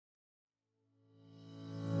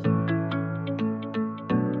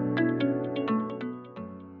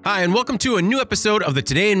Hi, and welcome to a new episode of the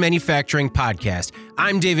Today in Manufacturing podcast.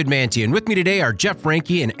 I'm David Manti, and with me today are Jeff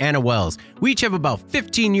Ranke and Anna Wells. We each have about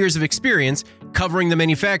 15 years of experience covering the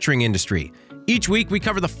manufacturing industry. Each week, we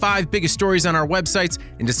cover the 5 biggest stories on our websites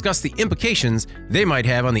and discuss the implications they might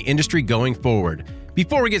have on the industry going forward.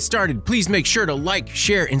 Before we get started, please make sure to like,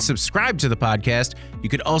 share, and subscribe to the podcast. You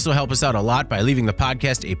could also help us out a lot by leaving the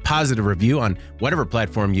podcast a positive review on whatever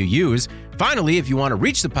platform you use. Finally, if you want to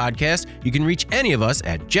reach the podcast, you can reach any of us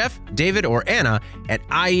at Jeff, David, or Anna at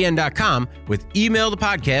IEN.com with email the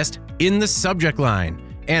podcast in the subject line.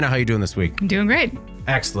 Anna, how you doing this week? I'm doing great.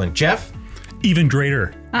 Excellent. Jeff? Even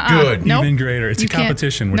greater. Good. Nope. Even greater. It's a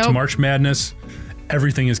competition. It's March Madness.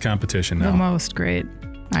 Everything is competition now. The most great.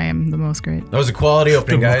 I am the most great. That was a quality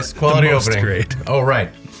opening, guys. Quality the most opening. Great. All right.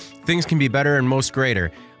 Things can be better and most greater.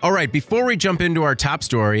 All right. Before we jump into our top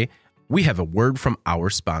story, we have a word from our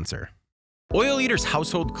sponsor. Oil Eater's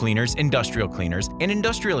household cleaners, industrial cleaners, and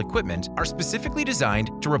industrial equipment are specifically designed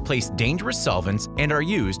to replace dangerous solvents and are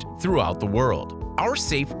used throughout the world. Our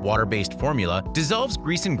safe water-based formula dissolves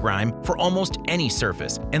grease and grime for almost any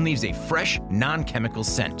surface and leaves a fresh, non-chemical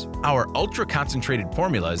scent. Our ultra-concentrated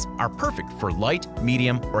formulas are perfect for light,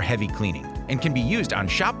 medium, or heavy cleaning and can be used on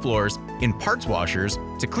shop floors, in parts washers,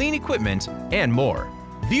 to clean equipment, and more.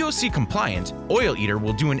 VOC compliant, Oil Eater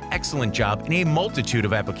will do an excellent job in a multitude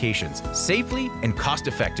of applications, safely and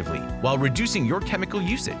cost-effectively, while reducing your chemical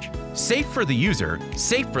usage. Safe for the user,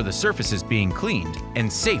 safe for the surfaces being cleaned,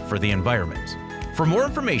 and safe for the environment. For more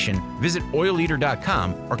information, visit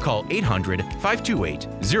oileater.com or call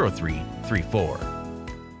 800-528-0334.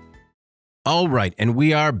 All right, and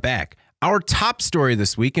we are back. Our top story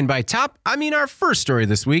this week, and by top, I mean our first story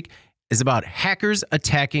this week, is about hackers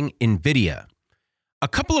attacking NVIDIA. A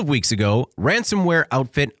couple of weeks ago, ransomware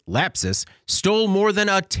outfit Lapsus stole more than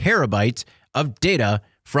a terabyte of data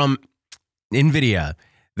from NVIDIA,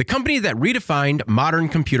 the company that redefined modern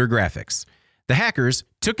computer graphics. The hackers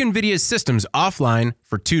took NVIDIA's systems offline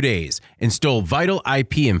for 2 days and stole vital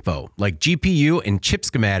IP info like GPU and chip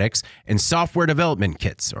schematics and software development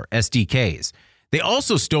kits, or SDKs. They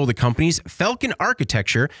also stole the company's Falcon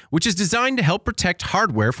architecture, which is designed to help protect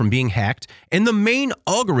hardware from being hacked, and the main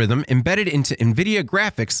algorithm embedded into NVIDIA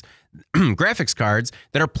graphics cards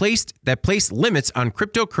that place limits on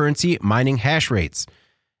cryptocurrency mining hash rates.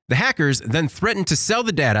 The hackers then threatened to sell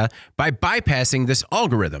the data by bypassing this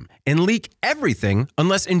algorithm and leak everything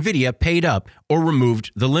unless NVIDIA paid up or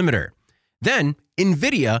removed the limiter. Then,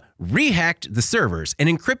 NVIDIA rehacked the servers and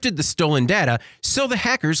encrypted the stolen data so the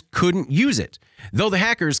hackers couldn't use it, though the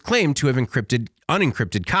hackers claimed to have encrypted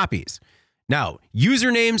unencrypted copies. Now,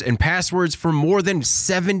 usernames and passwords for more than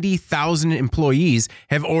 70,000 employees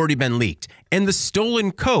have already been leaked, and the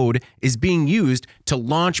stolen code is being used to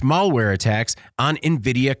launch malware attacks on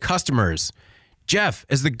NVIDIA customers. Jeff,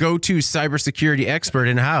 as the go-to cybersecurity expert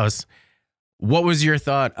in-house, what was your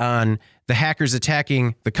thought on the hackers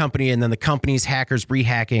attacking the company and then the company's hackers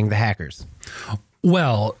rehacking the hackers?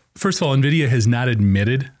 Well, first of all, NVIDIA has not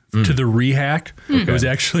admitted to the rehack. Okay. It was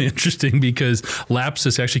actually interesting because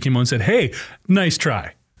Lapsus actually came on and said, hey, nice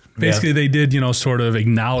try. Basically, they did, sort of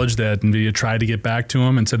acknowledge that NVIDIA tried to get back to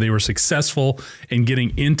them and said they were successful in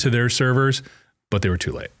getting into their servers, but they were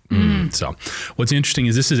too late. So what's interesting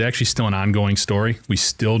is this is actually still an ongoing story. We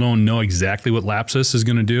still don't know exactly what Lapsus is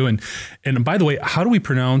going to do. And by the way, how do we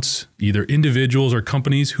pronounce either individuals or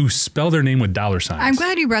companies who spell their name with $signs? I'm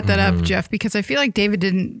glad you brought that up, Jeff, because I feel like David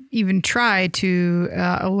didn't even try to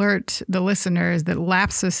alert the listeners that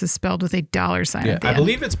Lapsus is spelled with a $sign. Yeah, at the I end.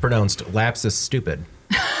 believe it's pronounced Lapsus stupid.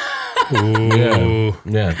 Ooh.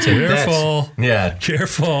 Yeah. Careful. Yeah.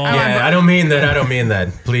 Careful. Yeah, I don't mean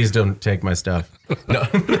that. Please don't take my stuff. No.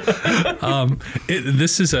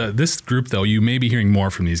 This group, though, you may be hearing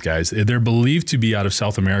more from these guys. They're believed to be out of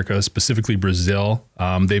South America, specifically Brazil.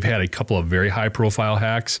 They've had a couple of very high-profile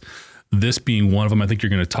hacks, this being one of them. I think you're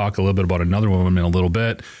going to talk a little bit about another one in a little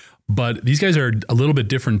bit. But these guys are a little bit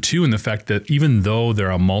different, too, in the fact that even though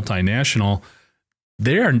they're a multinational,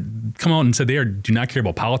 they come out and said do not care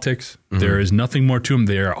about politics. There is nothing more to them.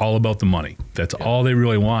 They are all about the money. That's all they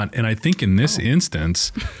really want. And I think in this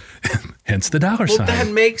instance, hence the $sign. Well, that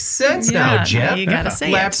makes sense now, Jeff. You got to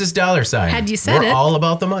say Lapsus $sign. Had you said We're it. all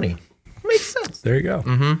about the money. Makes sense. There you go. So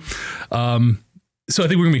I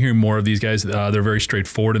think we're going to be hearing more of these guys. They're very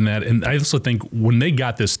straightforward in that. And I also think when they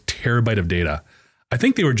got this terabyte of data, I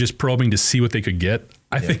think they were just probing to see what they could get.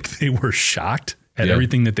 I think they were shocked at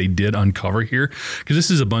everything that they did uncover here, because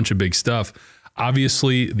this is a bunch of big stuff.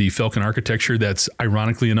 Obviously, the Falcon architecture that's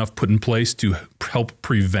ironically enough put in place to help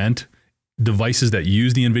prevent devices that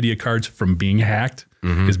use the NVIDIA cards from being hacked.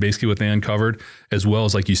 is basically what they uncovered, as well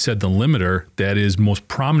as, like you said, the limiter that is most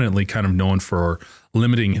prominently kind of known for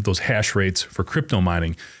limiting those hash rates for crypto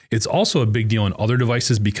mining. It's also a big deal in other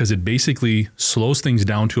devices because it basically slows things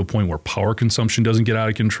down to a point where power consumption doesn't get out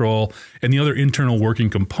of control, and the other internal working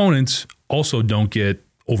components also don't get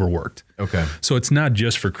overworked. Okay. So it's not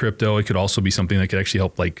just for crypto. It could also be something that could actually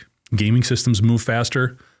help like gaming systems move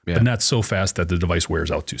faster, but not so fast that the device wears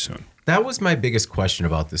out too soon. That was my biggest question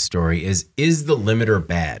about this story is the limiter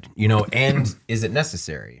bad? You know, and is it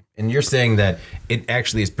necessary? And you're saying that it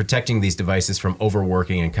actually is protecting these devices from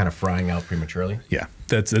overworking and kind of frying out prematurely? Yeah,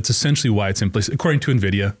 that's essentially why it's in place. According to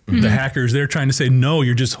NVIDIA, the hackers, they're trying to say, no,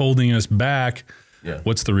 you're just holding us back. Yeah.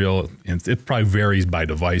 What's the real, and it probably varies by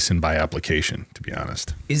device and by application, to be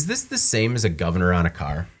honest. Is this the same as a governor on a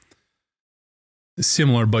car?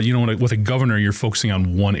 Similar, but you know, with a governor, you're focusing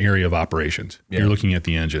on one area of operations. Yeah. You're looking at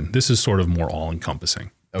the engine. This is sort of more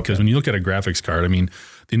all-encompassing. Okay. Because when you look at a graphics card, I mean,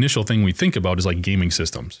 the initial thing we think about is like gaming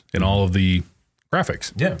systems and all of the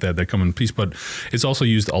graphics that come in piece, but it's also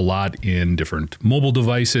used a lot in different mobile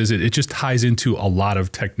devices. It just ties into a lot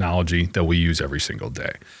of technology that we use every single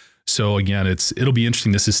day. So again, it'll be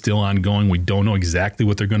interesting. This is still ongoing. We don't know exactly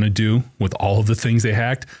what they're going to do with all of the things they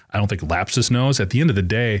hacked. I don't think Lapsus knows. At the end of the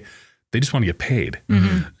day, they just want to get paid.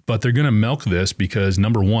 But they're going to milk this because,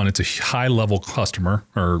 number one, it's a high-level customer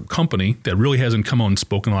or company that really hasn't come out and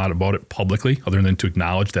spoken a lot about it publicly other than to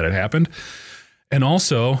acknowledge that it happened. And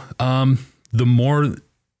also, the more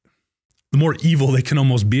evil they can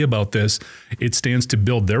almost be about this, it stands to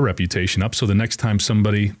build their reputation up. So the next time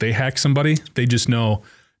they hack somebody, they just know,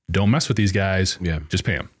 don't mess with these guys. Yeah. Just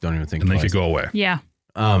pay them. Don't even think and twice. They could go away. Yeah.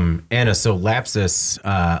 Anna, so Lapsus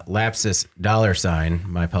 $,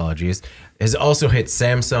 my apologies, has also hit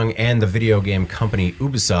Samsung and the video game company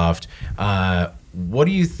Ubisoft. What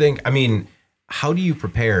do you think? I mean, how do you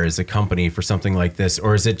prepare as a company for something like this?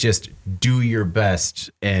 Or is it just do your best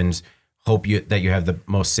and hope that you have the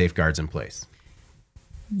most safeguards in place?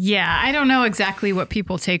 Yeah, I don't know exactly what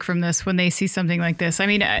people take from this when they see something like this. I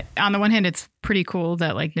mean, on the one hand, it's pretty cool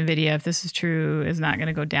that like NVIDIA, if this is true, is not going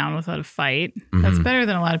to go down without a fight. That's better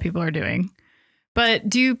than a lot of people are doing. But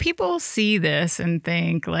do people see this and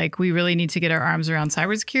think like we really need to get our arms around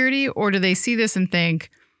cybersecurity? Or do they see this and think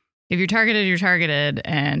if you're targeted, you're targeted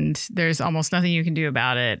and there's almost nothing you can do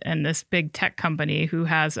about it? And this big tech company who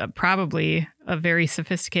has probably a very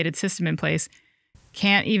sophisticated system in place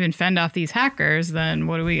can't even fend off these hackers, then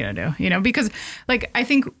what are we going to do? You know, because like, I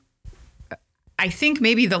think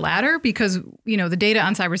maybe the latter, because, you know, the data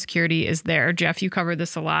on cybersecurity is there. Jeff, you covered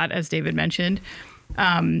this a lot, as David mentioned.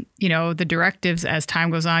 You know, the directives as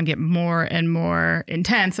time goes on get more and more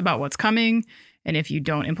intense about what's coming. And if you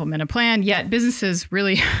don't implement a plan, yet businesses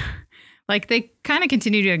really like they kind of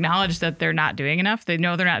continue to acknowledge that they're not doing enough. They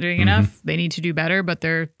know they're not doing enough. They need to do better, but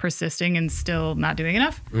they're persisting and still not doing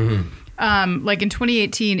enough. Like in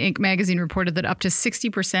 2018, Inc. magazine reported that up to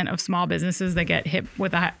 60% of small businesses that get hit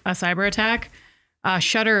with a cyber attack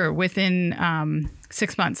shutter within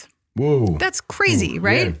 6 months. Whoa. That's crazy,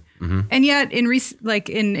 right? Yeah. And yet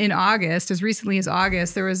in August, as recently as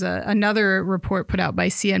August, there was another report put out by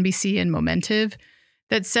CNBC and Momentive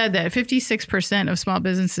that said that 56% of small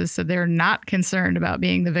businesses said they're not concerned about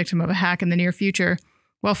being the victim of a hack in the near future,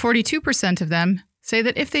 while 42% of them say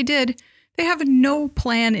that if they did, they have no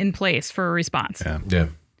plan in place for a response. Yeah.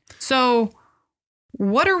 So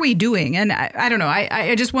what are we doing? And I don't know.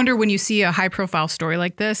 I just wonder when you see a high profile story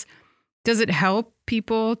like this, does it help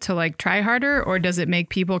people to like try harder, or does it make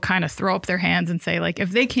people kind of throw up their hands and say like, if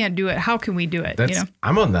they can't do it, how can we do it? You know?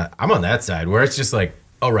 I'm on that side where it's just like,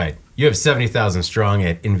 all right, you have 70,000 strong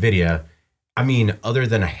at NVIDIA. I mean, other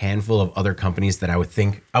than a handful of other companies that I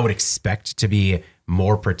would expect to be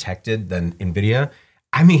more protected than NVIDIA.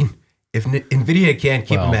 I mean, if NVIDIA can't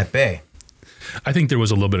keep them at bay. I think there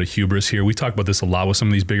was a little bit of hubris here. We talk about this a lot with some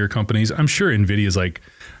of these bigger companies. I'm sure NVIDIA's like,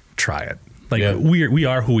 try it. Like we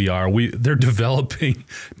are who we are. They're developing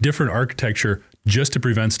different architecture just to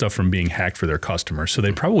prevent stuff from being hacked for their customers. So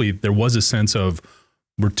there was a sense of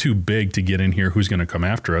we're too big to get in here. Who's going to come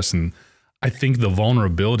after us? And I think the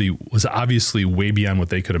vulnerability was obviously way beyond what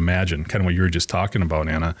they could imagine. Kind of what you were just talking about,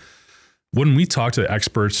 Anna. When we talk to the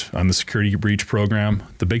experts on the security breach program,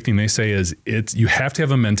 the big thing they say is you have to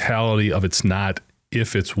have a mentality of it's not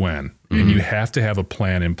if, it's when. And you have to have a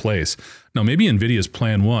plan in place. Now, maybe NVIDIA's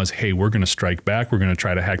plan was, hey, we're going to strike back. We're going to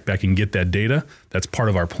try to hack back and get that data. That's part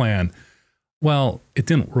of our plan. Well, it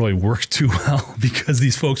didn't really work too well because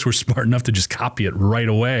these folks were smart enough to just copy it right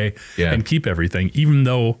away and keep everything. Even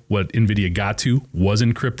though what NVIDIA got to was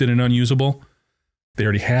encrypted and unusable, they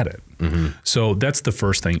already had it. So that's the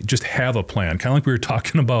first thing. Just have a plan. Kind of like we were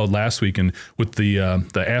talking about last week and with the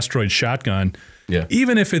asteroid shotgun. Yeah.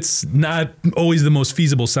 Even if it's not always the most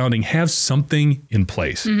feasible sounding, have something in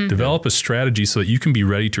place. Develop a strategy so that you can be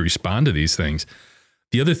ready to respond to these things.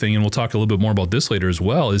 The other thing, and we'll talk a little bit more about this later as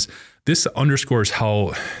well, is this underscores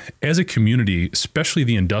how, as a community, especially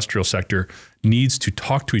the industrial sector, needs to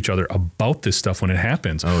talk to each other about this stuff when it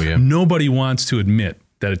happens. Oh, yeah. Nobody wants to admit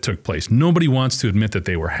that it took place. Nobody wants to admit that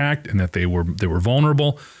they were hacked and that they were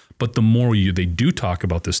vulnerable. But the more they do talk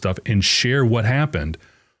about this stuff and share what happened,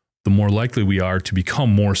 the more likely we are to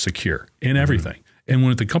become more secure in everything. And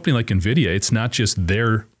when it's a company like NVIDIA, it's not just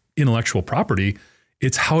their intellectual property,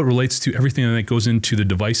 it's how it relates to everything that goes into the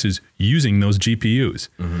devices using those GPUs.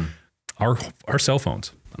 Our cell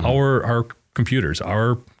phones, our computers,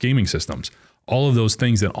 our gaming systems, all of those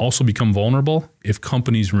things that also become vulnerable if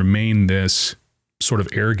companies remain this sort of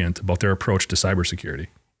arrogant about their approach to cybersecurity.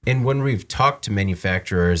 And when we've talked to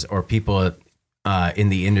manufacturers or people in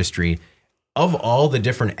the industry, of all the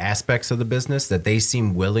different aspects of the business that they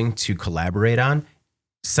seem willing to collaborate on,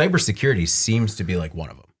 cybersecurity seems to be like one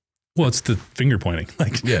of them. Well, it's the finger pointing.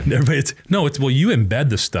 Like, everybody, well, you embed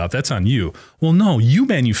the stuff. That's on you. Well, no, you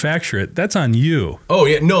manufacture it. That's on you. Oh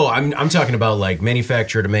yeah, no, I'm talking about like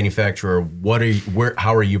manufacturer to manufacturer.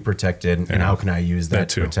 How are you protected, and how can I use that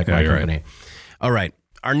to protect my company? Right. All right.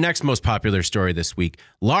 Our next most popular story this week: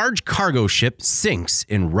 large cargo ship sinks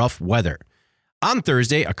in rough weather. On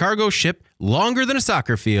Thursday, a cargo ship longer than a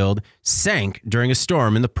soccer field sank during a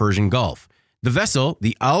storm in the Persian Gulf. The vessel,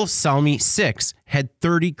 the Al Salmi 6, had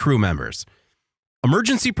 30 crew members.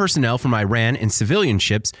 Emergency personnel from Iran and civilian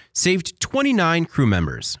ships saved 29 crew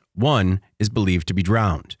members. One is believed to be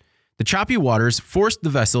drowned. The choppy waters forced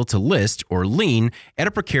the vessel to list or lean at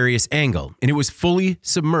a precarious angle, and it was fully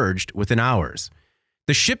submerged within hours.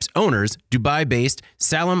 The ship's owners, Dubai-based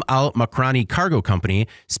Salam Al Makrani Cargo Company,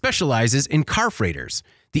 specializes in car freighters.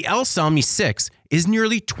 The Al Salmi 6 is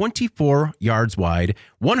nearly 24 yards wide,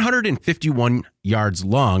 151 yards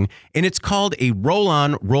long, and it's called a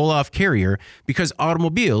roll-on, roll-off carrier because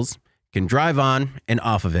automobiles can drive on and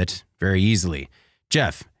off of it very easily.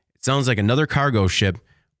 Jeff, it sounds like another cargo ship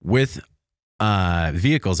with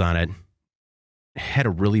vehicles on it had a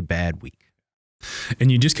really bad week. And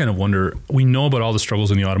you just kind of wonder, we know about all the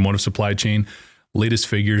struggles in the automotive supply chain. Latest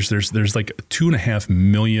figures, there's like 2.5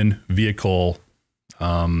 million vehicle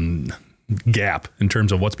gap in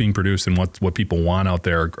terms of what's being produced and what people want out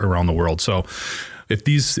there around the world. So if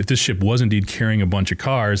this ship was indeed carrying a bunch of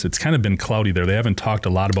cars, it's kind of been cloudy there. They haven't talked a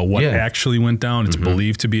lot about what actually went down. It's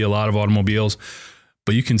believed to be a lot of automobiles,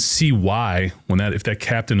 but you can see why if that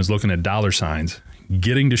captain is looking at dollar signs,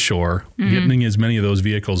 getting to shore, getting as many of those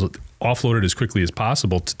vehicles offloaded as quickly as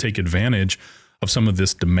possible to take advantage of some of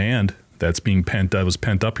this demand that was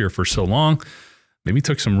pent up here for so long. Maybe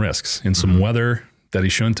took some risks in some weather that he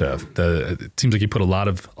shouldn't have. It seems like he put a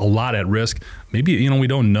lot at risk. Maybe, we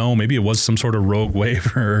don't know. Maybe it was some sort of rogue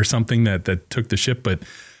wave or something that took the ship. But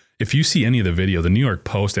if you see any of the video, the New York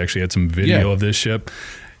Post actually had some video of this ship.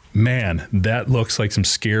 Man, that looks like a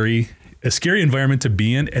scary environment to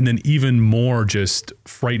be in, and then even more just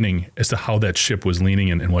frightening as to how that ship was leaning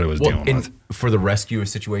and what it was dealing with. For the rescue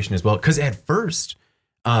situation as well, because at first,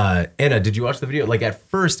 Anna, did you watch the video? Like at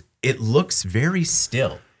first, it looks very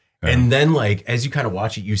still. And then like, as you kind of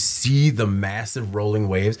watch it, you see the massive rolling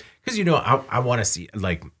waves. Because, I want to see,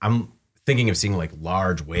 like, I'm thinking of seeing like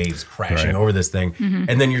large waves crashing over this thing.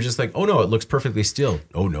 And then you're just like, oh no, it looks perfectly still.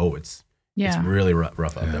 Oh no, it's really rough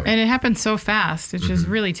out there. And it happens so fast. It's just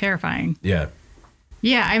really terrifying. Yeah.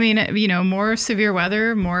 Yeah. I mean, more severe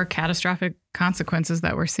weather, more catastrophic consequences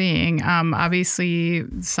that we're seeing. Obviously,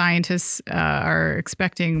 scientists are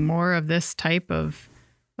expecting more of this type of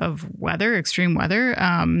weather, extreme weather.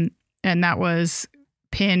 And that was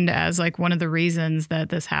pinned as like one of the reasons that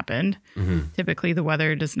this happened. Typically the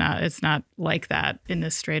weather it's not like that in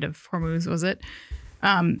this Strait of Hormuz, was it?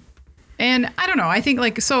 And I don't know, I think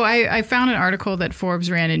I found an article that Forbes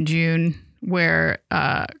ran in June where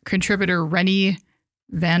contributor Rennie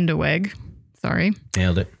Van de Weg,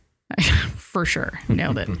 nailed it. For sure.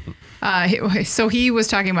 Nailed it. So he was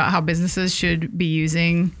talking about how businesses should be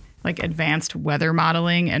using like advanced weather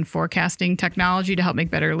modeling and forecasting technology to help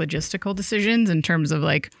make better logistical decisions in terms of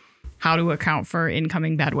like how to account for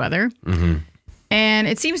incoming bad weather. And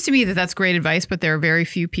it seems to me that that's great advice, but there are very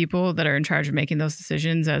few people that are in charge of making those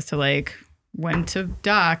decisions as to like when to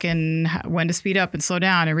dock and when to speed up and slow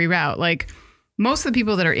down and reroute. Like most of the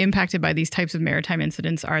people that are impacted by these types of maritime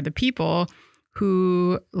incidents are the people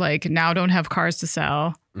who like now don't have cars to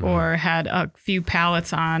sell or had a few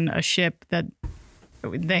pallets on a ship that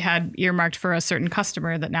they had earmarked for a certain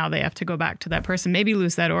customer that now they have to go back to that person, maybe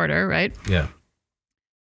lose that order, right? Yeah.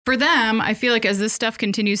 For them, I feel like as this stuff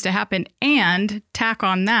continues to happen and tack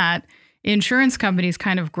on that, insurance companies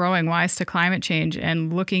kind of growing wise to climate change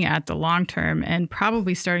and looking at the long term and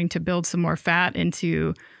probably starting to build some more fat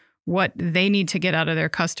into what they need to get out of their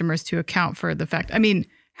customers to account for the fact. I mean,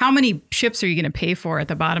 how many ships are you going to pay for at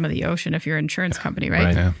the bottom of the ocean if you're an insurance company, right?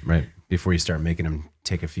 Right. Yeah, right. Before you start making them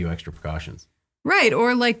take a few extra precautions. Right.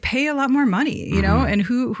 Or like pay a lot more money, you know, and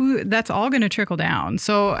who that's all going to trickle down.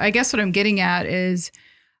 So I guess what I'm getting at is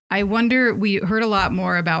I wonder, we heard a lot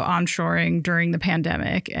more about onshoring during the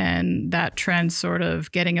pandemic and that trend sort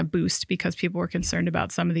of getting a boost because people were concerned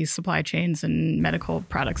about some of these supply chains and medical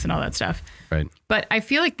products and all that stuff. Right. But I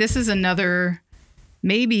feel like this is another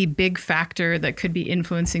maybe big factor that could be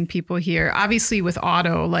influencing people here. Obviously with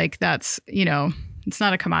auto, like that's, you know, it's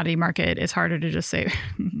not a commodity market. It's harder to just say,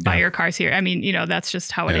 buy your cars here. I mean, you know, that's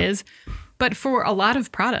just how it is. But for a lot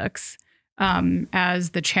of products, as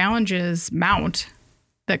the challenges mount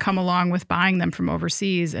that come along with buying them from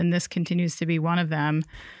overseas, and this continues to be one of them,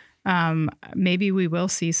 maybe we will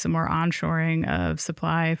see some more onshoring of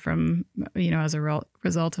supply from, you know, as a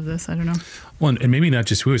result of this. I don't know. Well, and maybe not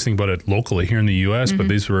just, we always think about it locally here in the U.S., but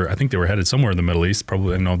these were, I think they were headed somewhere in the Middle East.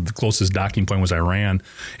 Probably, I know the closest docking point was Iran.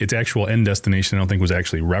 Its actual end destination, I don't think was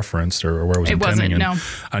actually referenced or where it was intending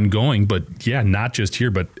on going. But yeah, not just here,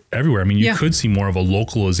 but everywhere. I mean, you could see more of a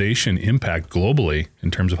localization impact globally in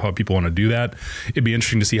terms of how people want to do that. It'd be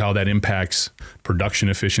interesting to see how that impacts production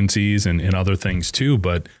efficiencies and other things too.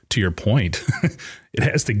 But to your point, it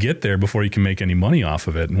has to get there before you can make any money off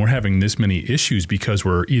of it. And we're having this many issues because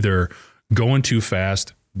we're either going too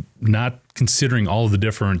fast, not considering all of the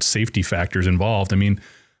different safety factors involved. I mean,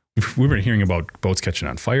 we've been hearing about boats catching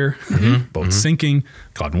on fire, boats sinking,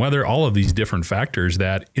 cloud and weather, all of these different factors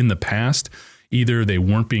that in the past, either they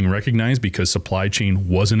weren't being recognized because supply chain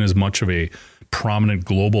wasn't as much of a prominent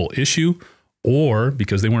global issue, or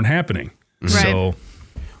because they weren't happening. Right. So,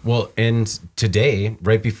 well, and today,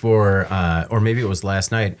 right before, or maybe it was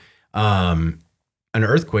last night, an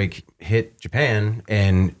earthquake hit Japan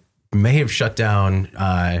and may have shut down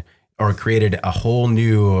or created a whole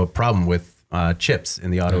new problem with chips in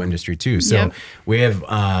the auto industry too. So we have,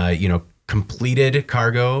 you know, completed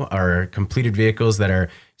cargo or completed vehicles that are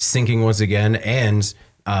sinking once again, and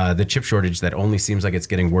the chip shortage that only seems like it's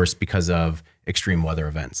getting worse because of extreme weather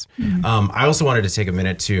events. I also wanted to take a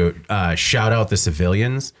minute to shout out the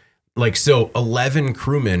civilians. Like, so 11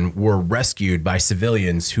 crewmen were rescued by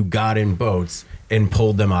civilians who got in boats and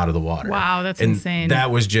pulled them out of the water. Wow, that's insane. That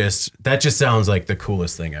just sounds like the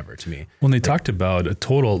coolest thing ever to me. When they talked about a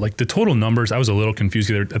total, like the total numbers, I was a little confused.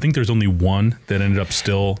 I think there's only one that ended up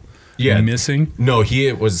still missing. No,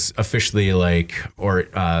 he was officially like, or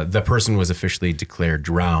the person was officially declared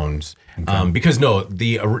drowned. Okay. Because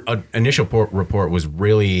the initial report was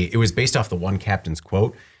it was based off the one captain's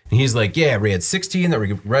quote. And he's like, yeah, we had 16 that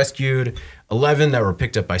were rescued, 11 that were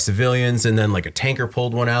picked up by civilians, and then like a tanker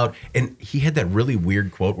pulled one out. And he had that really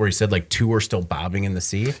weird quote where he said like 2 are still bobbing in the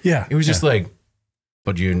sea. Yeah. It was just like,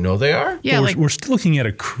 but you know they are? Yeah, we're still looking at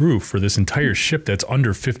a crew for this entire ship that's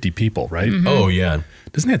under 50 people, right? Oh, yeah.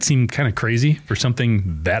 Doesn't that seem kind of crazy for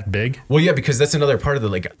something that big? Well, yeah, because that's another part of the,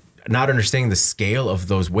 like, not understanding the scale of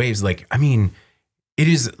those waves. Like, I mean, it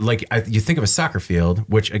is like, you think of a soccer field,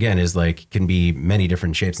 which again is like, can be many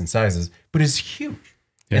different shapes and sizes, but is huge.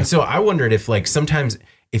 Yeah. And so I wondered if like sometimes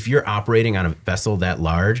if you're operating on a vessel that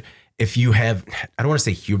large, if you have, I don't want to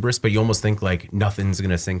say hubris, but you almost think like nothing's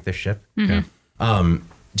going to sink this ship. Yeah.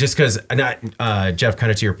 Just because, Jeff,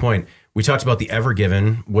 kind of to your point, we talked about the Ever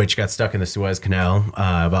Given, which got stuck in the Suez Canal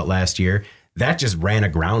about last year. That just ran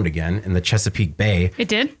aground again in the Chesapeake Bay. It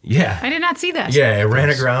did? Yeah. I did not see that. Yeah, it ran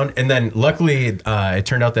aground. And then luckily it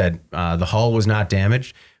turned out that the hull was not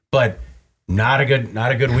damaged, but not a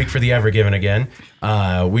good week for the Ever Given again.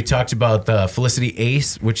 We talked about the Felicity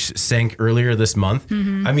Ace, which sank earlier this month.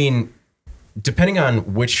 I mean, depending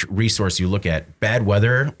on which resource you look at, bad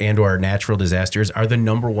weather and or natural disasters are the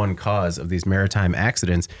 #1 cause of these maritime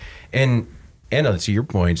accidents. And Anna, to your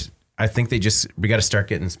point, I think we got to start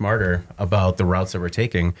getting smarter about the routes that we're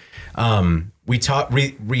taking.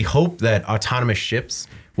 We hope that autonomous ships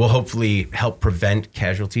will hopefully help prevent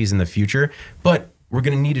casualties in the future, but we're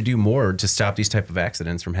going to need to do more to stop these type of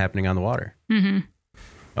accidents from happening on the water.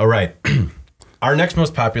 All right. Our next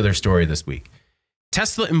most popular story this week.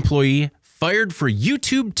 Tesla employee fired for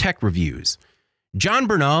YouTube tech reviews. John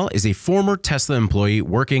Bernal is a former Tesla employee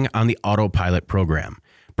working on the Autopilot program.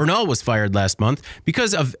 Bernal was fired last month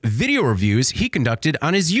because of video reviews he conducted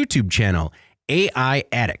on his YouTube channel, AI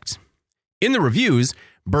Addict. In the reviews,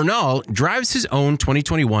 Bernal drives his own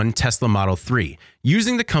 2021 Tesla Model 3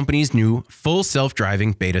 using the company's new full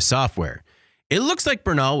self-driving beta software. It looks like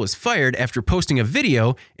Bernal was fired after posting a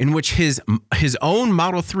video in which his own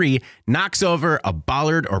Model 3 knocks over a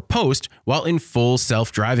bollard or post while in full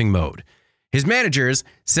self-driving mode. His managers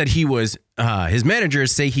say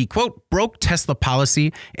he, quote, broke Tesla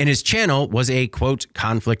policy and his channel was a, quote,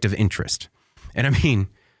 conflict of interest. And I mean,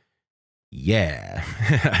 yeah.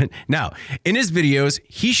 Now, in his videos,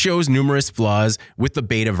 he shows numerous flaws with the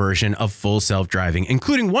beta version of full self-driving,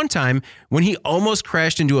 including one time when he almost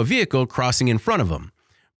crashed into a vehicle crossing in front of him.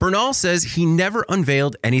 Bernal says he never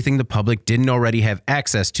unveiled anything the public didn't already have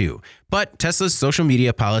access to, but Tesla's social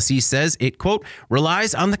media policy says it, quote,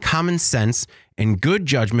 relies on the common sense and good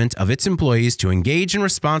judgment of its employees to engage in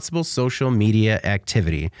responsible social media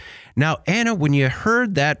activity. Now, Anna, when you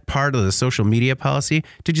heard that part of the social media policy,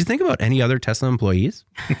 did you think about any other Tesla employees?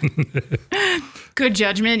 Good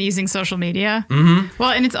judgment using social media. Mm-hmm. Well,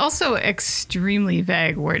 and it's also extremely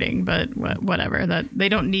vague wording, but whatever. That they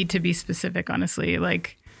don't need to be specific, honestly.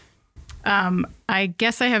 Like, I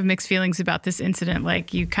guess I have mixed feelings about this incident.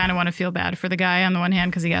 Like, you kind of want to feel bad for the guy on the one hand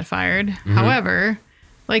because he got fired. Mm-hmm. However,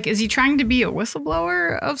 like, is he trying to be a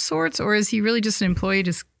whistleblower of sorts, or is he really just an employee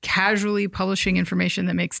just casually publishing information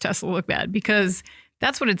that makes Tesla look bad? Because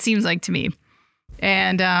that's what it seems like to me.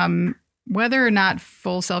 And whether or not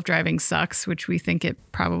full self-driving sucks, which we think it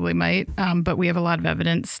probably might, but we have a lot of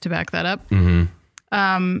evidence to back that up.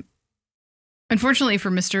 Mm-hmm. Unfortunately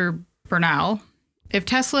for Mr. Bernal, if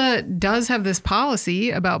Tesla does have this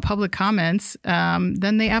policy about public comments,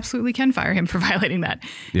 then they absolutely can fire him for violating that.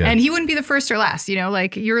 Yeah. And he wouldn't be the first or last, you know,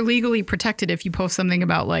 like you're legally protected if you post something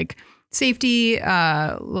about like safety,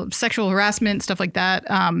 sexual harassment, stuff like that.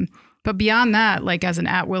 But beyond that, like as an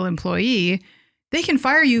at-will employee, they can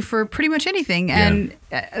fire you for pretty much anything. Yeah. And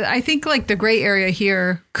I think like the gray area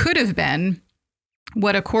here could have been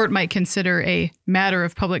what a court might consider a matter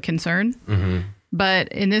of public concern. Mm-hmm. But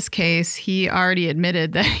in this case, he already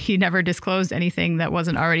admitted that he never disclosed anything that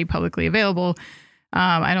wasn't already publicly available.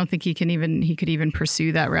 I don't think he could even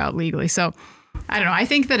pursue that route legally. So I don't know. I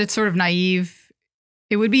think that it's sort of naive.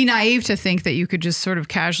 It would be naive to think that you could just sort of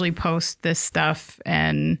casually post this stuff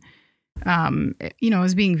and, you know, it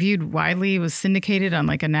was being viewed widely. It was syndicated on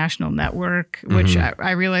like a national network, which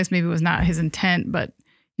I realized maybe was not his intent, but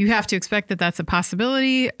you have to expect that that's a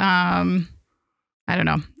possibility. I don't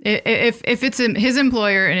know. If it's his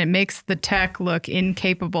employer and it makes the tech look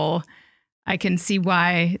incapable, I can see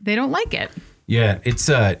why they don't like it. Yeah, it's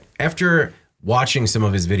after watching some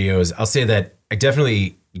of his videos, I'll say that I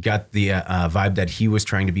definitely got the vibe that he was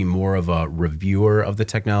trying to be more of a reviewer of the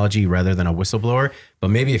technology rather than a whistleblower. But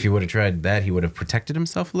maybe if he would have tried that, he would have protected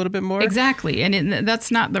himself a little bit more. Exactly. And that's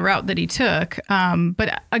not the route that he took.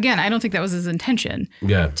 But again, I don't think that was his intention.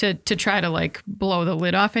 Yeah. To try to like blow the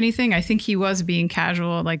lid off anything. I think he was being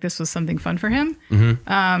casual, like this was something fun for him. Mm-hmm.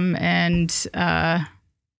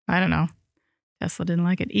 I don't know. Tesla didn't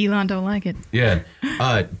like it. Elon don't like it. Yeah.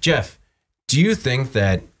 Jeff, do you think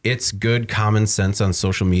that it's good common sense on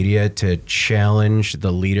social media to challenge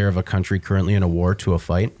the leader of a country currently in a war to a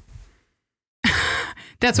fight?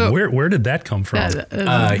 That's what. Where did that come from? The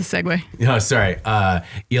segue. No, sorry.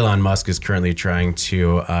 Elon Musk is currently trying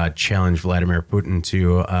to challenge Vladimir Putin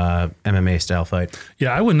to MMA style fight. Yeah,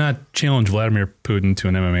 I would not challenge Vladimir Putin to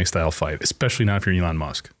an MMA style fight, especially not if you're Elon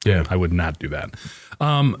Musk. Yeah, I would not do that.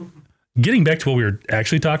 Getting back to what we were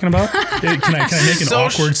actually talking about, can I make an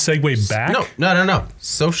awkward segue back? No.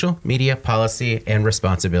 Social media policy and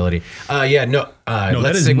responsibility. No,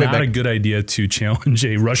 that is not a good idea to challenge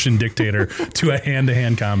a Russian dictator to a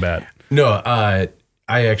hand-to-hand combat. No,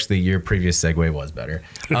 your previous segue was better.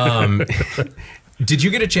 Did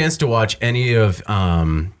you get a chance to watch any of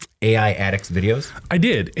AI Addict's videos? I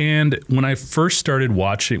did. And when I first started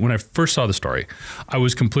watching, when I first saw the story, I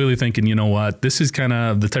was completely thinking, you know what, this is kind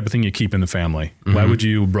of the type of thing you keep in the family. Mm-hmm. Why would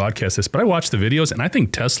you broadcast this? But I watched the videos and I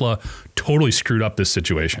think Tesla totally screwed up this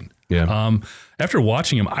situation. Yeah. After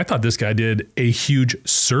watching him, I thought this guy did a huge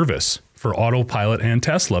service for Autopilot and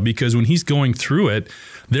Tesla, because when he's going through it,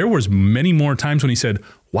 there was many more times when he said,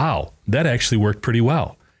 wow, that actually worked pretty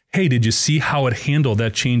well. Hey, did you see how it handled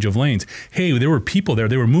that change of lanes? Hey, there were people there.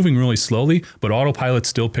 They were moving really slowly, but Autopilot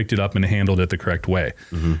still picked it up and handled it the correct way.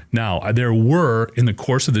 Mm-hmm. Now, there were, in the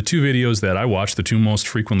course of the two videos that I watched, the two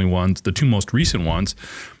most recent ones,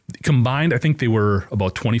 combined, I think they were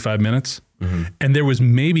about 25 minutes. Mm-hmm. And there was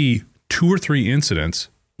maybe 2 or 3 incidents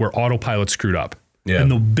where Autopilot screwed up. Yeah.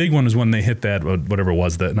 And the big one was when they hit that, whatever it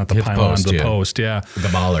was, not the pylon, the post. Yeah. The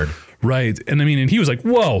bollard. Right. And I mean, and he was like,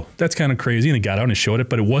 whoa, that's kind of crazy. And he got out and showed it,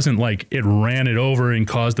 but it wasn't like it ran it over and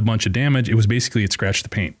caused a bunch of damage. It was basically it scratched the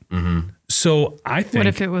paint. So I think. What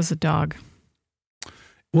if it was a dog?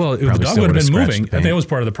 Well, the dog would have been moving. I think that was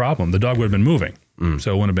part of the problem. The dog would have been moving.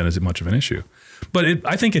 So it wouldn't have been as much of an issue. But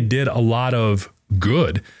I think it did a lot of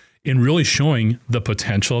good in really showing the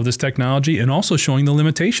potential of this technology and also showing the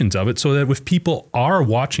limitations of it, so that if people are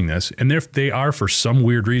watching this and if they are for some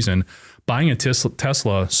weird reason buying a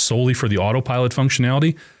Tesla solely for the autopilot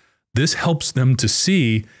functionality, this helps them to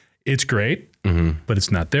see it's great, but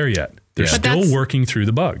it's not there yet. They're still working through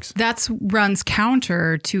the bugs. That runs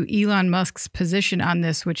counter to Elon Musk's position on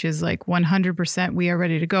this, which is like 100% we are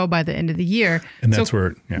ready to go by the end of the year. And that's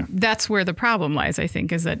that's where the problem lies, I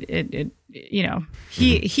think, is that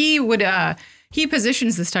he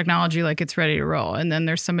positions this technology like it's ready to roll. And then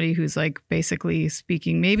there's somebody who's like basically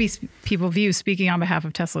speaking, maybe people view speaking on behalf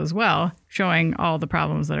of Tesla as well, showing all the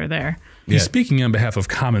problems that are there. He's speaking on behalf of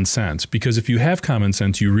common sense, because if you have common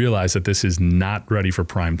sense, you realize that this is not ready for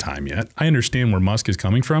prime time yet. I understand where Musk is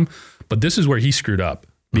coming from, but this is where he screwed up,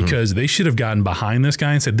 because they should have gotten behind this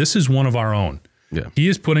guy and said, this is one of our own. Yeah. He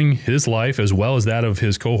is putting his life as well as that of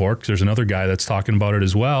his cohort, because there's another guy that's talking about it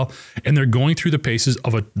as well. And they're going through the paces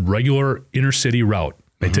of a regular inner city route.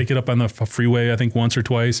 They take it up on the freeway, I think, once or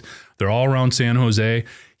twice. They're all around San Jose.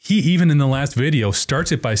 He, even in the last video,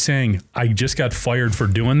 starts it by saying, I just got fired for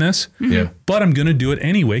doing this, but I'm going to do it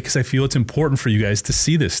anyway because I feel it's important for you guys to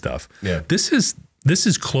see this stuff. Yeah. This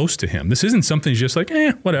is close to him. This isn't something he's just like,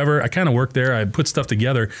 whatever. I kind of work there. I put stuff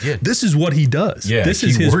together. Yeah. This is what he does. Yeah, this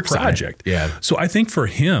is his project. Yeah. So I think for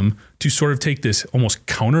him to sort of take this almost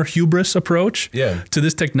counter hubris approach to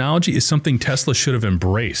this technology is something Tesla should have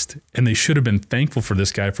embraced. And they should have been thankful for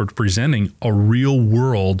this guy for presenting a real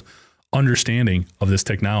world understanding of this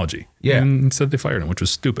technology. Yeah. And instead they fired him, which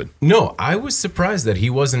was stupid. No, I was surprised that he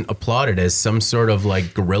wasn't applauded as some sort of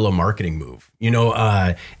like guerrilla marketing move. You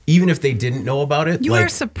know, even if they didn't know about it. You are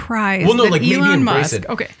surprised. Well, no, like maybe embrace it.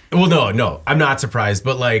 Okay. Well, no, I'm not surprised.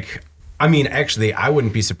 But like, I mean, actually, I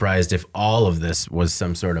wouldn't be surprised if all of this was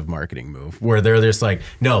some sort of marketing move where they're just like,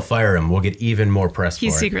 no, fire him. We'll get even more press for it.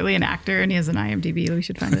 He's secretly an actor and he has an IMDb. We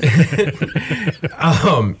should find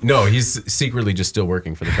it. No, he's secretly just still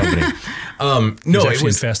working for the company. No, it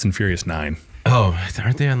was Fast and Furious 9. Oh,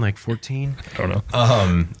 aren't they on like 14? I don't know.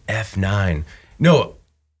 F9. No,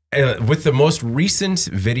 with the most recent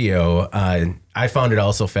video, I found it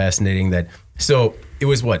also fascinating that, so it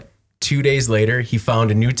was what? 2 days later, he found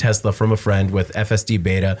a new Tesla from a friend with FSD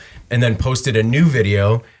beta and then posted a new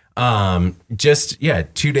video just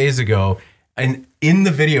 2 days ago. And in the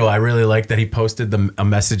video, I really like that he posted a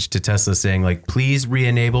message to Tesla saying like, please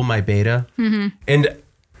re-enable my beta. And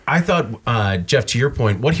I thought, Jeff, to your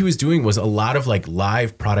point, what he was doing was a lot of like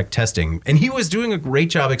live product testing. And he was doing a great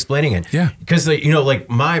job explaining it. Yeah. Because, you know, like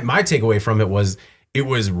my takeaway from it was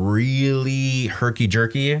really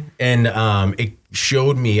herky-jerky. And it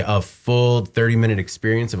showed me a full 30-minute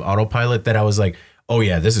experience of autopilot that I was like, oh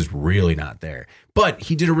yeah, this is really not there. But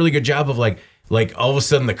he did a really good job of like all of a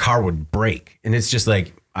sudden the car would break. And it's just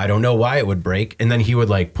like, I don't know why it would break. And then he would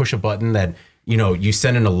like push a button that, you know, you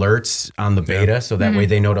send an alerts on the beta. So that way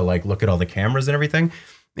they know to like look at all the cameras and everything.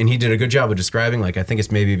 And he did a good job of describing, like, I think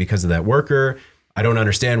it's maybe because of that worker. I don't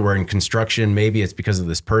understand. We're in construction. Maybe it's because of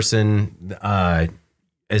this person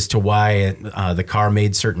as to why the car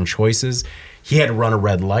made certain choices. He had to run a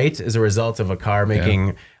red light as a result of a car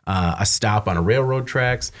making a stop on a railroad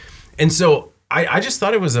tracks. And so I just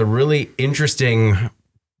thought it was a really interesting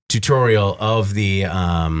tutorial of the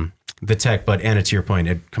tech. But Anna, to your point,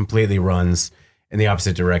 it completely runs in the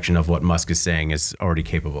opposite direction of what Musk is saying is already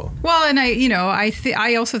capable. Well, and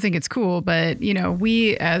I also think it's cool, but you know,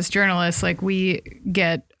 we as journalists, like we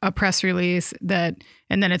get a press release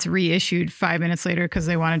and then it's reissued 5 minutes later because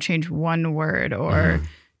they want to change one word or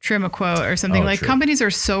trim a quote or something. True. Companies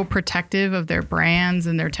are so protective of their brands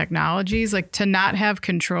and their technologies, like to not have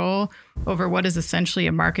control over what is essentially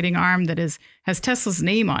a marketing arm that has Tesla's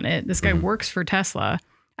name on it. This guy works for Tesla.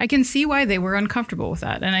 I can see why they were uncomfortable with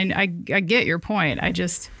that. And I get your point.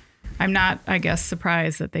 I'm not, I guess,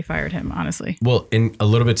 surprised that they fired him, honestly. Well, in a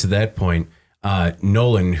little bit to that point,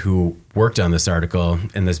 Nolan, who worked on this article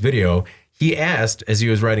and this video, he asked as he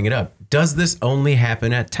was writing it up, does this only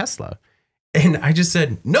happen at Tesla? And I just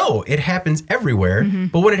said, no, it happens everywhere.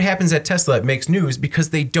 But when it happens at Tesla, it makes news because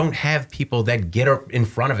they don't have people that get in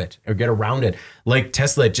front of it or get around it. Like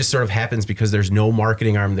Tesla, it just sort of happens because there's no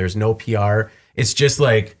marketing arm. There's no PR. It's just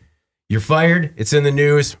like, you're fired. It's in the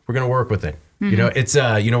news. We're going to work with it. You know, it's,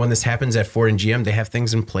 you know, when this happens at Ford and GM, they have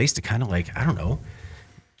things in place to kind of like, I don't know,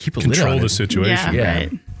 keep a lid on it. Control the situation. Yeah.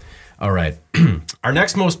 Right. All right. Our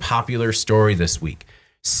next most popular story this week.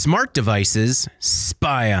 Smart devices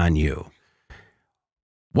spy on you.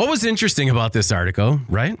 What was interesting about this article,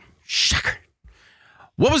 right? Shocker.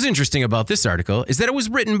 What was interesting about this article is that it was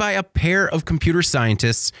written by a pair of computer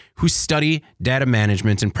scientists who study data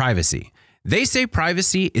management and privacy. They say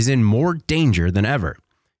privacy is in more danger than ever.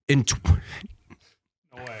 In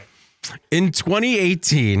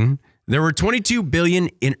 2018, there were 22 billion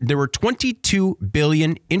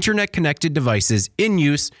internet connected devices in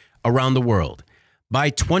use around the world. By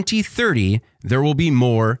 2030, there will be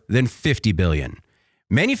more than 50 billion.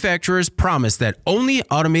 Manufacturers promise that only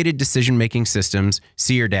automated decision-making systems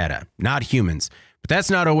see your data, not humans. But that's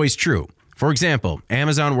not always true. For example,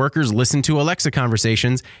 Amazon workers listen to Alexa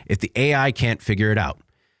conversations if the AI can't figure it out.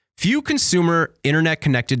 Few consumer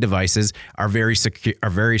internet-connected devices are very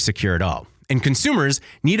secure at all. And consumers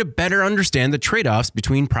need to better understand the trade-offs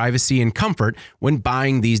between privacy and comfort when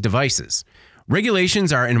buying these devices.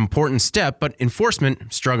 Regulations are an important step, but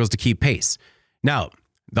enforcement struggles to keep pace. Now,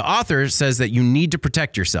 the author says that you need to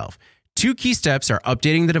protect yourself. 2 key steps are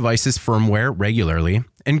updating the device's firmware regularly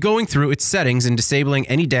and going through its settings and disabling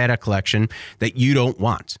any data collection that you don't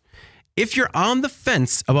want. If you're on the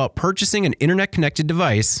fence about purchasing an internet-connected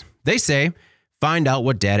device, they say, find out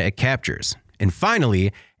what data it captures. And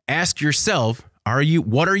finally, ask yourself,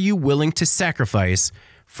 what are you willing to sacrifice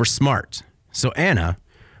for smart? So Anna,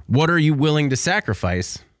 what are you willing to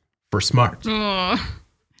sacrifice for smart?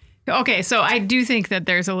 Okay, so I do think that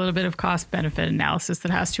there's a little bit of cost-benefit analysis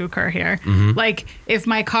that has to occur here. Like, if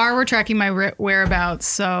my car were tracking my whereabouts,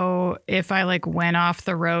 so if I like went off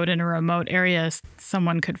the road in a remote area,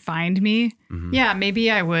 someone could find me. Yeah,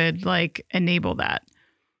 maybe I would like enable that.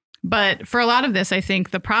 But for a lot of this, I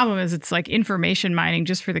think the problem is it's like information mining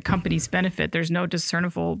just for the company's benefit. There's no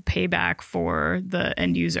discernible payback for the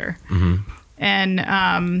end user. And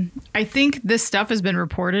I think this stuff has been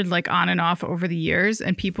reported like on and off over the years,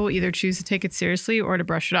 and people either choose to take it seriously or to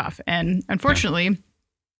brush it off. And unfortunately,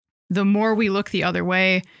 the more we look the other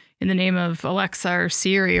way in the name of Alexa or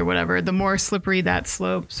Siri or whatever, the more slippery that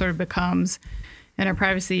slope sort of becomes, and our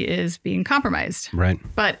privacy is being compromised. Right.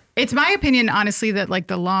 But it's my opinion, honestly, that like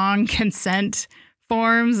the long consent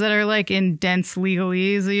forms that are like in dense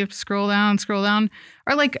legalese that you have to scroll down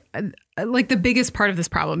are like the biggest part of this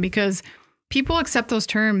problem, because people accept those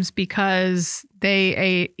terms because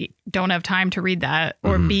they A, don't have time to read that,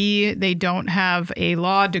 or B, they don't have a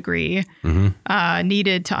law degree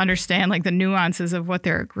needed to understand like the nuances of what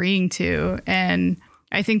they're agreeing to. And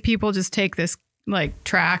I think people just take this like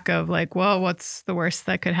track of like, well, what's the worst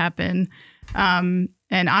that could happen? And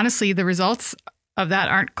honestly, the results of that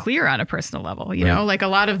aren't clear on a personal level. You know, like a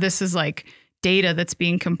lot of this is like data that's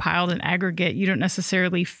being compiled in aggregate. You don't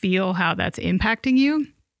necessarily feel how that's impacting you.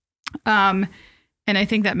 And I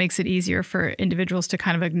think that makes it easier for individuals to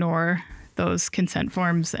kind of ignore those consent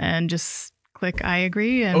forms and just click I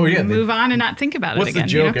agree and move on and not think about it again.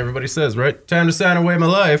 What's the joke everybody says, right? Time to sign away my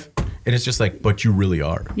life. And it's just like, but you really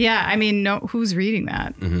are. Yeah, I mean, no, who's reading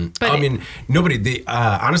that? But I mean, nobody.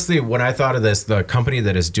 Honestly, when I thought of this, the company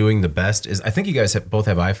that is doing the best is, I think you guys both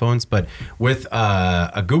have iPhones, but with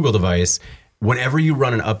a Google device, whenever you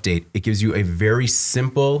run an update, it gives you a very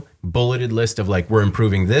simple bulleted list of like, we're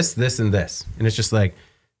improving this, this, and this. And it's just like,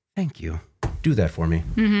 thank you. Do that for me.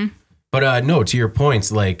 But no, to your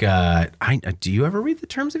points, like, do you ever read the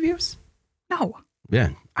terms of use? No. Yeah.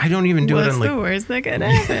 I don't even do it on like. What's the worst that could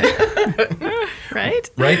happen? Right?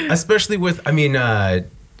 Right? Especially with, I mean, on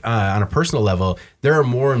a personal level, there are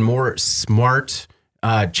more and more smart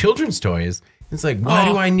children's toys. It's like, why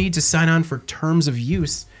do I need to sign on for terms of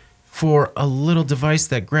use for a little device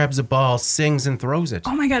that grabs a ball, sings, and throws it?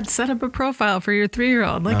 Oh my God, set up a profile for your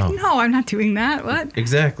 3-year-old. Like, no, I'm not doing that. What?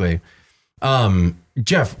 Exactly.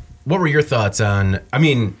 Jeff, what were your thoughts on, I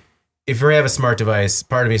mean, if you have a smart device,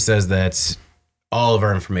 part of me says that all of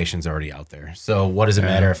our information is already out there. So what does it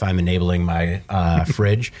matter if I'm enabling my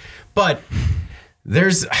fridge? But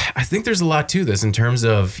I think there's a lot to this in terms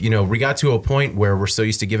of, you know, we got to a point where we're so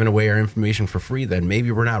used to giving away our information for free that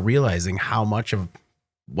maybe we're not realizing how much of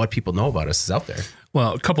what people know about us is out there.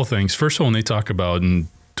 Well, a couple things. First of all, when they talk about in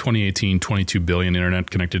 2018, 22 billion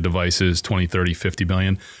internet connected devices, 2030, 50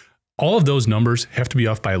 billion, all of those numbers have to be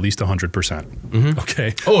off by at least 100%.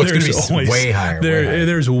 Okay. Oh, it's going to be way higher.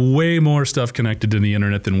 There's way more stuff connected to the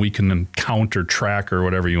internet than we can count or track or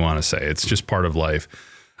whatever you want to say. It's just part of life.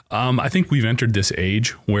 I think we've entered this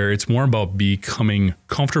age where it's more about becoming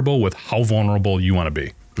comfortable with how vulnerable you want to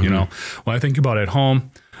be. You know, when I think about at home,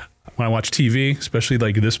 when I watch TV, especially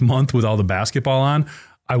like this month with all the basketball on,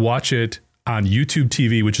 I watch it on YouTube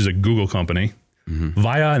TV, which is a Google company,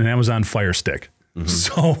 via an Amazon Fire Stick.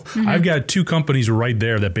 So I've got two companies right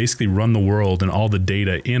there that basically run the world and all the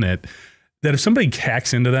data in it, that if somebody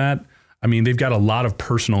hacks into that, I mean, they've got a lot of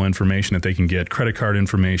personal information that they can get, credit card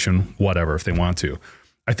information, whatever, if they want to.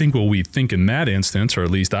 I think what we think in that instance, or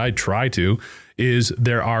at least I try to, is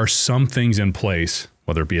there are some things in place,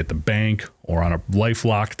 whether it be at the bank or on a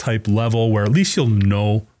LifeLock type level, where at least you'll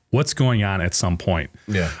know what's going on at some point.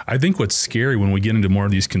 Yeah. I think what's scary when we get into more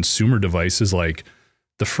of these consumer devices like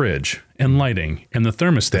the fridge and lighting and the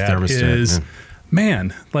thermostat is,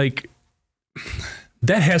 man, like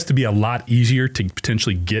that has to be a lot easier to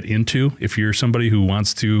potentially get into if you're somebody who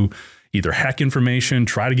wants to either hack information,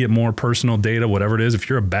 try to get more personal data, whatever it is. If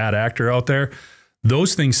you're a bad actor out there,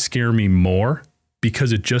 those things scare me more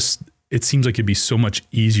because it seems like it'd be so much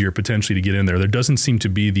easier potentially to get in there. There doesn't seem to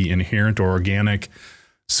be the inherent or organic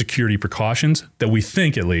security precautions that we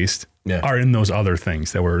think at least are in those other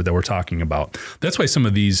things that we're talking about. That's why some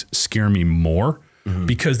of these scare me more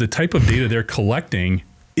because the type of data they're collecting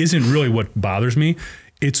isn't really what bothers me.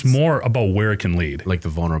 It's more about where it can lead. Like the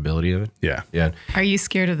vulnerability of it? Yeah. Yeah. Are you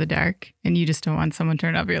scared of the dark and you just don't want someone to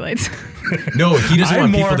turn off your lights? No, he doesn't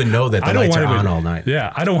want people to know that the lights are on all night.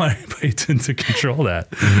 Yeah, I don't want anybody to control that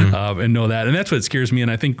and know that. And that's what scares me. And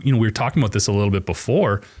I think, we were talking about this a little bit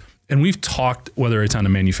before, and we've talked, whether it's on a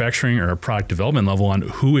manufacturing or a product development level, on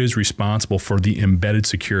who is responsible for the embedded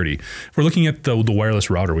security. If we're looking at the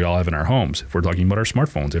wireless router we all have in our homes, if we're talking about our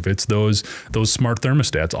smartphones, if it's those smart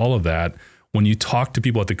thermostats, all of that, when you talk to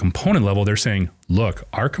people at the component level, they're saying, look,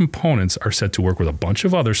 our components are set to work with a bunch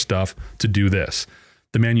of other stuff to do this.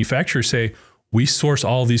 The manufacturers say, we source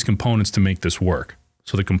all of these components to make this work.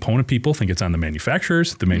 So the component people think it's on the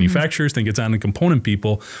manufacturers. The manufacturers think it's on the component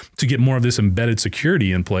people to get more of this embedded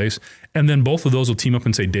security in place. And then both of those will team up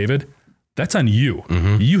and say, David, that's on you.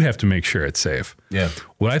 You have to make sure it's safe. Yeah.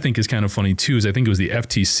 What I think is kind of funny too is I think it was the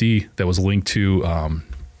FTC that was linked to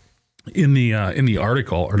in the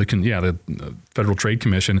article, or the Federal Trade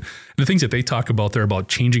Commission. And the things that they talk about there about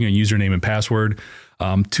changing a username and password,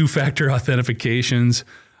 two-factor authentications,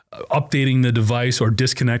 updating the device or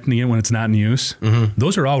disconnecting it when it's not in use.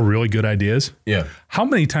 Those are all really good ideas. Yeah. How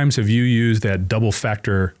many times have you used that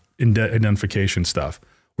double-factor identification stuff,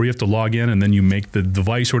 where you have to log in and then you make the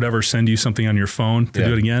device or whatever send you something on your phone to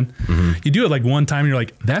do it again? You do it like one time and you're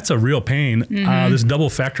like, that's a real pain. This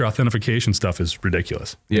double-factor authentication stuff is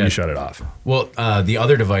ridiculous. Yeah. You shut it off. Well, the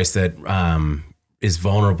other device that is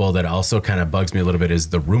vulnerable that also kind of bugs me a little bit is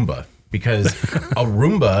the Roomba. Because a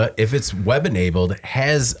Roomba, if it's web-enabled,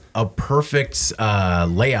 has a perfect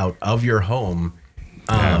layout of your home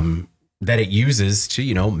that it uses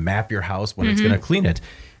to, map your house when it's going to clean it.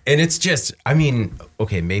 And it's just, I mean,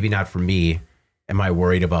 okay, maybe not for me. Am I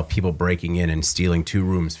worried about people breaking in and stealing 2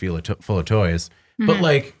 rooms full of toys? But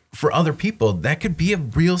like for other people, that could be a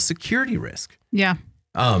real security risk. Yeah.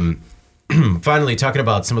 Finally, talking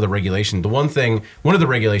about some of the regulation, one of the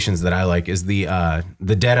regulations that I like is the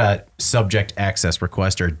Data Subject Access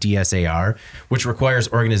Request, or DSAR, which requires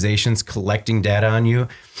organizations collecting data on you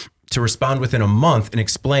to respond within a month and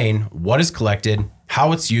explain what is collected,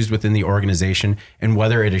 how it's used within the organization, and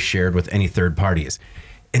whether it is shared with any third parties.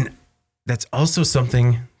 And that's also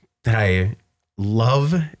something that I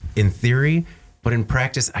love in theory, but in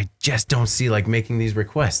practice, I just don't see like making these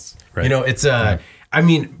requests. Right. It's I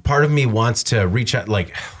mean, part of me wants to reach out,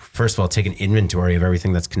 like, first of all, take an inventory of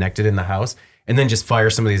everything that's connected in the house and then just fire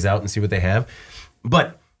some of these out and see what they have.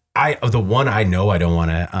 But the one I know I don't want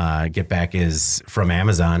to get back is from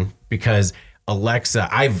Amazon, because Alexa,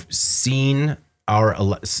 I've seen our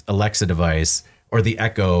Alexa device, or the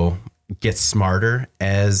Echo, get smarter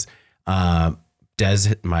as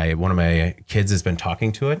Des, one of my kids, has been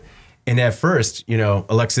talking to it. And at first,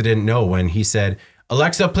 Alexa didn't know when he said,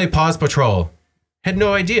 Alexa, play Paws Patrol. Had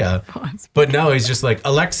no idea. But now he's just like,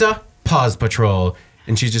 Alexa, Paws Patrol.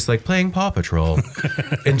 And she's just like, playing Paw Patrol.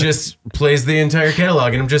 And just plays the entire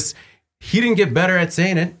catalog. And he didn't get better at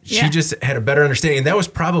saying it. She just had a better understanding. And that was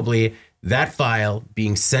probably that file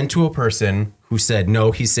being sent to a person who said,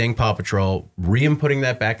 no, he's saying Paw Patrol, re-inputting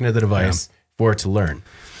that back into the device for it to learn.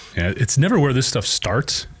 Yeah, it's never where this stuff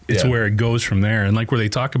starts. It's where it goes from there. And like where they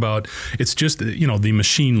talk about, it's just, the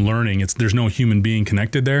machine learning, there's no human being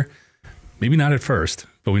connected there. Maybe not at first,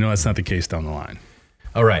 but we know that's not the case down the line.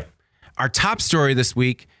 All right. Our top story this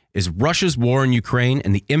week is Russia's war in Ukraine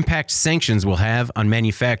and the impact sanctions will have on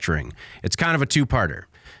manufacturing. It's kind of a two-parter.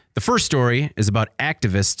 The first story is about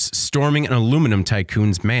activists storming an aluminum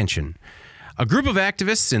tycoon's mansion. A group of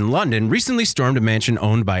activists in London recently stormed a mansion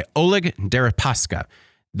owned by Oleg Deripaska,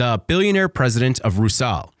 the billionaire president of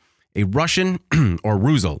Rusal, a Russian, or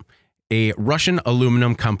Rusal, a Russian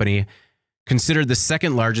aluminum company considered the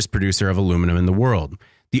second largest producer of aluminum in the world.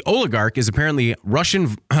 The oligarch is apparently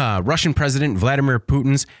Russian President Vladimir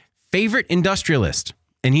Putin's favorite industrialist,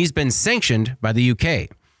 and he's been sanctioned by the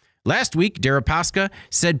UK. Last week, Deripaska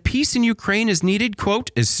said peace in Ukraine is needed,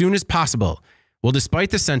 quote, as soon as possible. Well,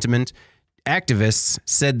 despite the sentiment, activists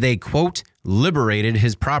said they, quote, liberated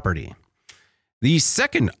his property. The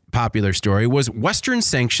second popular story was Western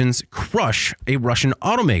sanctions crush a Russian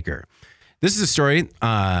automaker. This is a story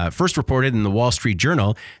first reported in the Wall Street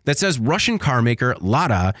Journal that says Russian car maker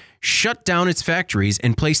Lada shut down its factories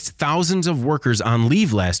and placed thousands of workers on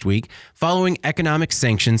leave last week following economic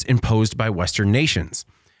sanctions imposed by Western nations.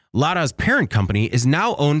 Lada's parent company is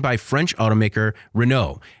now owned by French automaker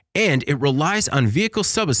Renault, and it relies on vehicle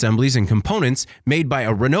subassemblies and components made by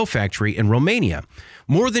a Renault factory in Romania.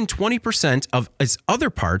 More than 20% of its other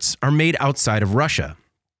parts are made outside of Russia.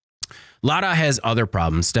 Lada has other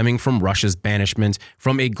problems stemming from Russia's banishment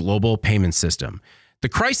from a global payment system. The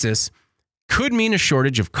crisis could mean a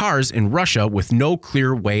shortage of cars in Russia with no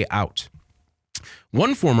clear way out.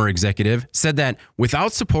 One former executive said that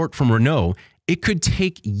without support from Renault, it could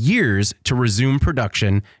take years to resume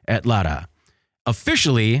production at Lada.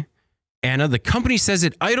 Officially, Anna, the company says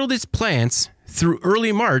it idled its plants through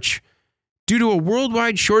early March due to a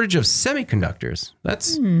worldwide shortage of semiconductors.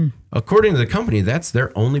 That's, according to the company, that's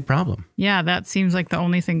their only problem. Yeah, that seems like the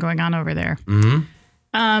only thing going on over there.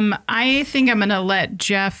 Mm-hmm. I think I'm going to let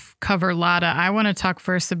Jeff cover Lada. I want to talk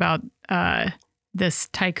first about this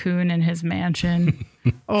tycoon and his mansion,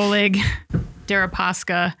 Oleg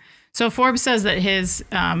Deripaska. So Forbes says that his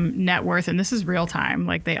net worth, and this is real time,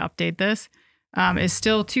 like they update this, is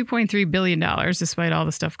still $2.3 billion despite all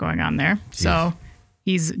the stuff going on there. Jeez. So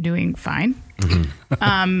he's doing fine.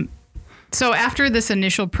 Mm-hmm. So after this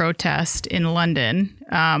initial protest in London,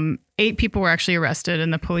 8 people were actually arrested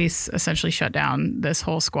and the police essentially shut down this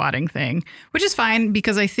whole squatting thing, which is fine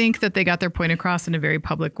because I think that they got their point across in a very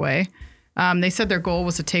public way. They said their goal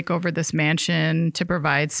was to take over this mansion to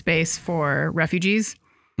provide space for refugees.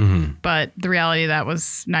 Mm-hmm. But the reality of that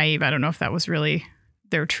was naive. I don't know if that was really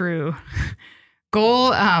their true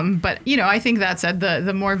goal. But, you know, I think that said,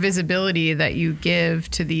 the more visibility that you give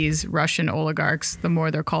to these Russian oligarchs, the more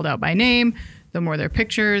they're called out by name, the more their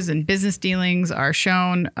pictures and business dealings are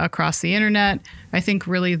shown across the internet. I think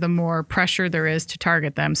really the more pressure there is to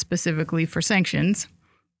target them specifically for sanctions.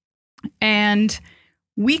 And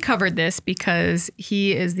we covered this because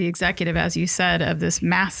he is the executive, as you said, of this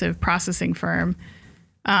massive processing firm.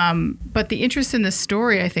 But the interest in this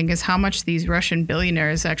story, I think, is how much these Russian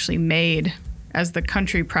billionaires actually made as the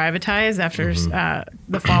country privatized after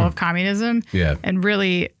the fall of communism, and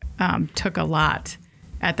really took a lot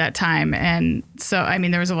at that time. And so, I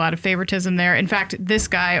mean, there was a lot of favoritism there. In fact, this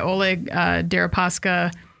guy, Oleg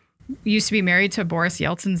Deripaska, used to be married to Boris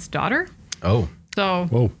Yeltsin's daughter. Oh.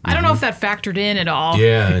 So I don't know if that factored in at all.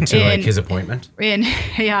 Yeah, into like his appointment.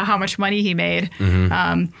 How much money he made.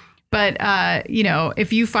 Mm-hmm. But, you know,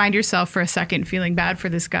 if you find yourself for a second feeling bad for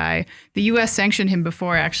this guy, the U.S. sanctioned him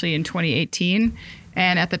before, actually, in 2018.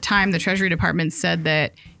 And at the time, the Treasury Department said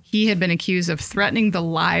that he had been accused of threatening the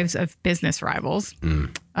lives of business rivals,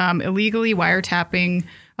 illegally wiretapping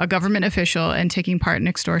a government official, and taking part in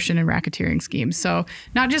extortion and racketeering schemes. So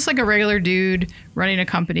not just like a regular dude running a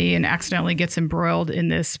company and accidentally gets embroiled in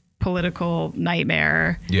this political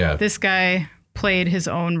nightmare. Yeah. This guy played his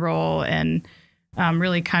own role and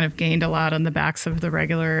really kind of gained a lot on the backs of the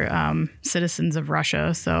regular citizens of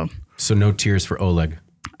Russia. So no tears for Oleg.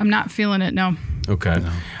 I'm not feeling it, no. Okay.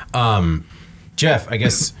 No. Jeff, I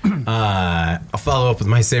guess I'll follow up with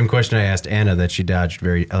my same question I asked Anna that she dodged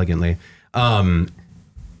very elegantly.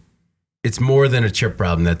 It's more than a chip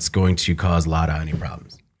problem that's going to cause Lada any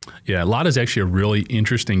problems. Yeah, Lada is actually a really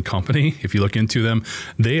interesting company. If you look into them,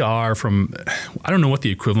 they are from, I don't know what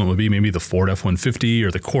the equivalent would be, maybe the Ford F-150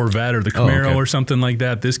 or the Corvette or the Camaro or something like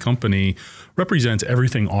that. This company represents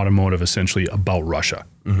everything automotive essentially about Russia.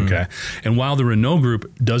 Mm-hmm. Okay. And while the Renault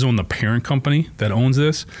Group does own the parent company that owns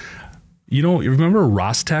this, you know, you remember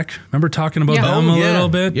Rostec? Remember talking about them a little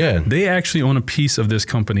bit? Yeah. They actually own a piece of this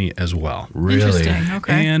company as well. Really? Interesting.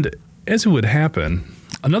 Okay. And as it would happen,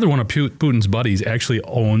 another one of Putin's buddies actually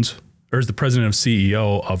owns, or is the president of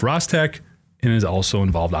CEO of Rostec, and is also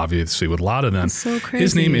involved, obviously, with a lot of them. That's so crazy.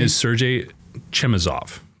 His name is Sergei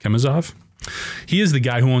Chemezov. He is the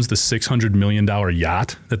guy who owns the $600 million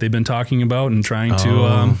yacht that they've been talking about and trying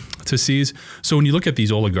to seize. So when you look at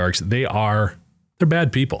these oligarchs, they're they're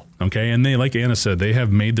bad people, okay? And they, like Anna said, they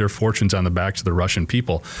have made their fortunes on the backs of the Russian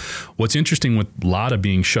people. What's interesting with Lada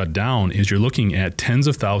being shut down is you're looking at tens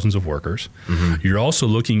of thousands of workers. You're also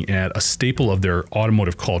looking at a staple of their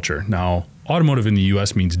automotive culture. Now, automotive in the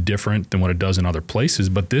U.S. means different than what it does in other places,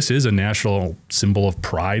 but this is a national symbol of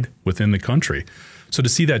pride within the country. So to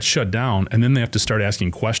see that shut down, and then they have to start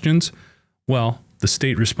asking questions, well, the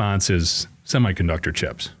state response is semiconductor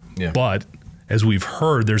chips. Yeah. But as we've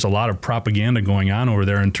heard, there's a lot of propaganda going on over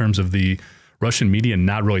there in terms of the Russian media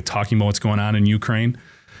not really talking about what's going on in Ukraine.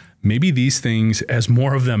 Maybe these things, as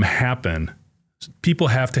more of them happen, people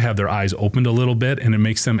have to have their eyes opened a little bit, and it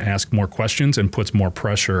makes them ask more questions and puts more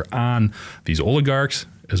pressure on these oligarchs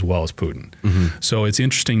as well as Putin. So it's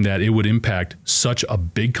interesting that it would impact such a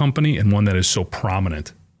big company and one that is so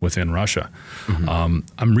prominent within Russia.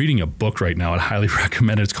 I'm reading a book right now. I'd highly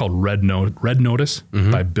recommend it. It's called Red Notice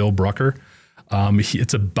by Bill Brucker.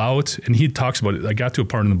 It's about, and he talks about it. I got to a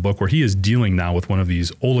part in the book where he is dealing now with one of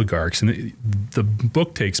these oligarchs, and the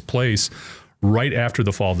book takes place right after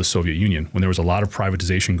the fall of the Soviet Union, when there was a lot of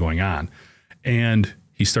privatization going on, and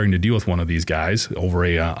he's starting to deal with one of these guys over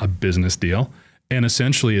a business deal. And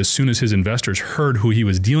essentially, as soon as his investors heard who he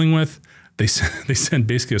was dealing with, they sent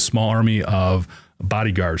basically a small army of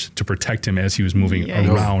bodyguards to protect him as he was moving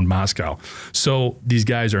around Moscow. So these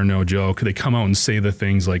guys are no joke. They come out and say the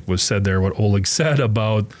things like was said there, what Oleg said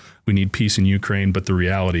about we need peace in Ukraine, but the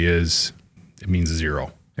reality is it means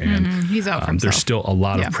zero. And he's out for himself. There's still a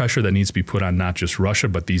lot of pressure that needs to be put on not just Russia,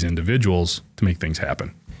 but these individuals to make things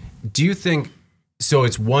happen. Do you think, so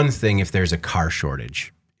it's one thing if there's a car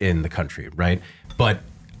shortage in the country, right? But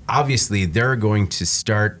obviously they're going to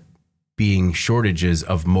start being shortages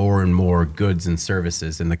of more and more goods and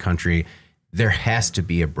services in the country. There has to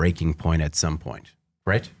be a breaking point at some point,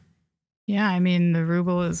 right? Yeah, I mean, the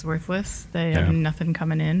ruble is worthless. They have nothing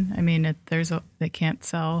coming in. I mean, they can't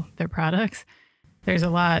sell their products. There's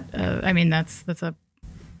a lot of, I mean, that's a,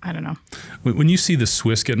 I don't know. When you see the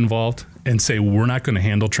Swiss get involved and say, we're not going to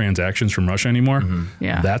handle transactions from Russia anymore,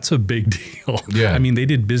 that's a big deal. I mean, they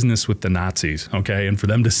did business with the Nazis, okay? And for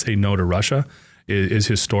them to say no to Russia is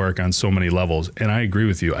historic on so many levels. And I agree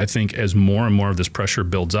with you. I think as more and more of this pressure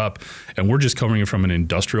builds up, and we're just covering it from an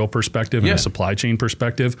industrial perspective and a supply chain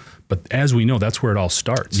perspective, but as we know, that's where it all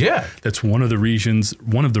starts. Yeah. That's one of the reasons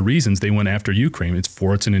they went after Ukraine. It's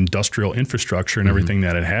for its an industrial infrastructure and everything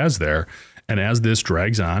that it has there. And as this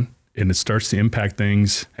drags on and it starts to impact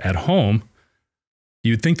things at home,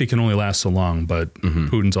 you'd think they can only last so long, but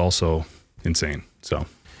Putin's also insane. So,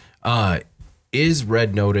 is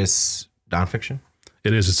Red Notice nonfiction?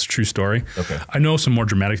 It is. It's a true story. Okay. I know some more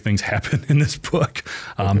dramatic things happen in this book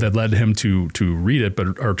that led him to read it,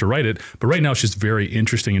 or to write it. But right now, it's just very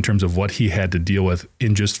interesting in terms of what he had to deal with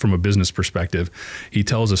in just from a business perspective. He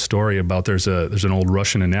tells a story about there's an old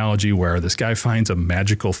Russian analogy where this guy finds a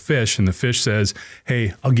magical fish, and the fish says,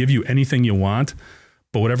 "Hey, I'll give you anything you want,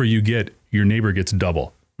 but whatever you get, your neighbor gets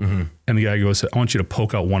double." And the guy goes, "I want you to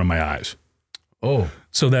poke out one of my eyes." Oh.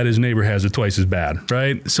 So that his neighbor has it twice as bad,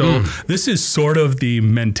 right? So this is sort of the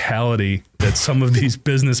mentality that some of these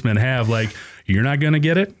businessmen have, like, you're not going to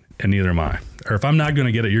get it, and neither am I. Or if I'm not going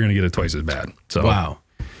to get it, you're going to get it twice as bad. So wow.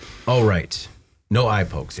 All right. No eye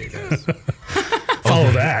pokes here, guys.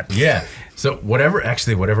 Follow that. Yeah. So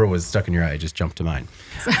whatever was stuck in your eye just jumped to mind.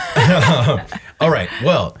 All right.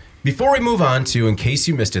 Well, before we move on to In Case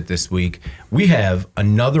You Missed It this week, we have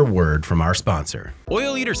another word from our sponsor.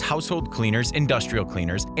 Oil Eater's household cleaners, industrial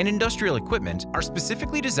cleaners, and industrial equipment are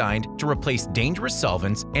specifically designed to replace dangerous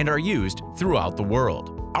solvents and are used throughout the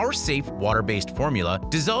world. Our safe water-based formula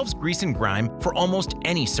dissolves grease and grime for almost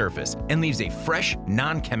any surface and leaves a fresh,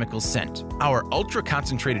 non-chemical scent. Our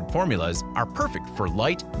ultra-concentrated formulas are perfect for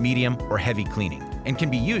light, medium, or heavy cleaning and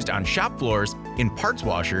can be used on shop floors, in parts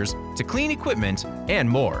washers, to clean equipment, and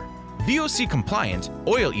more. VOC compliant,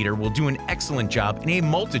 Oil Eater will do an excellent job in a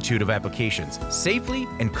multitude of applications, safely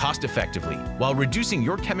and cost-effectively, while reducing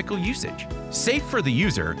your chemical usage. Safe for the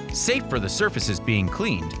user, safe for the surfaces being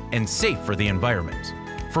cleaned, and safe for the environment.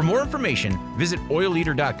 For more information, visit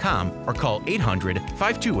oileater.com or call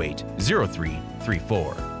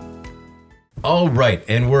 800-528-0334. All right,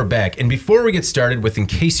 and we're back. And before we get started with In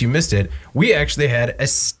Case You Missed It, we actually had a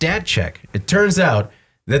stat check. It turns out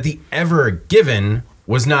that the Ever Given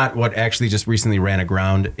was not what actually just recently ran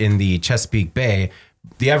aground in the Chesapeake Bay.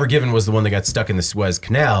 The Ever Given was the one that got stuck in the Suez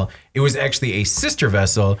Canal. It was actually a sister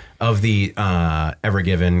vessel of the Ever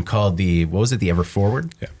Given called the, what was it, the Ever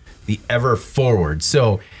Forward? Yeah. The Ever Forward.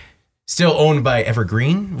 So still owned by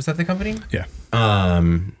Evergreen, was that the company? Yeah.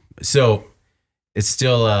 So It's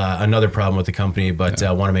still another problem with the company, but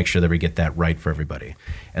I want to make sure that we get that right for everybody.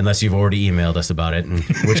 Unless you've already emailed us about it, in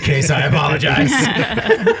which case I apologize.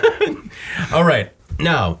 All right.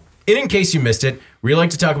 Now, in case you missed it, we like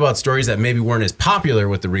to talk about stories that maybe weren't as popular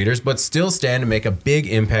with the readers, but still stand to make a big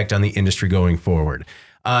impact on the industry going forward.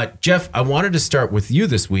 Jeff, I wanted to start with you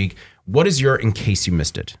this week. What is your in case you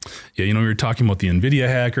missed it? Yeah, we were talking about the NVIDIA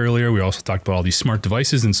hack earlier. We also talked about all these smart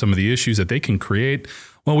devices and some of the issues that they can create.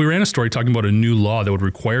 Well, we ran a story talking about a new law that would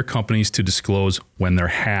require companies to disclose when they're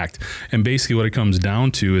hacked. And basically what it comes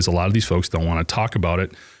down to is a lot of these folks don't want to talk about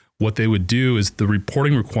it. What they would do is the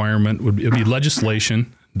reporting requirement would be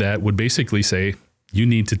legislation that would basically say, you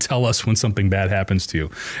need to tell us when something bad happens to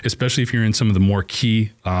you, especially if you're in some of the more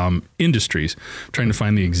key industries. I'm trying to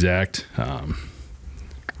find the exact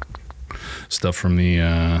stuff from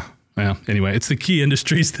the... anyway, it's the key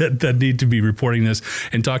industries that need to be reporting this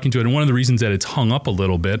and talking to it. And one of the reasons that it's hung up a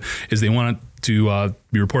little bit is they want it to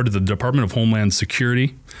be reported to the Department of Homeland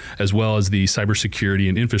Security, as well as the Cybersecurity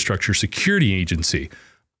and Infrastructure Security Agency.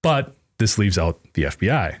 But this leaves out the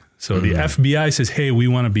FBI. So the FBI says, hey, we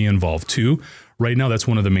want to be involved too. Right now, that's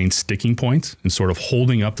one of the main sticking points and sort of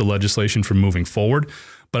holding up the legislation from moving forward.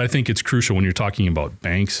 But I think it's crucial when you're talking about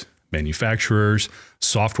banks, manufacturers,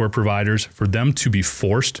 software providers, for them to be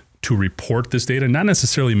forced to report this data, not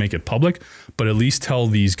necessarily make it public, but at least tell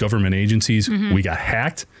these government agencies we got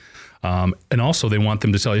hacked. And also they want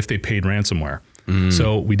them to tell you if they paid ransomware.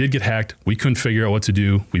 So we did get hacked. We couldn't figure out what to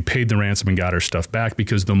do. We paid the ransom and got our stuff back,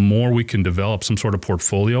 because the more we can develop some sort of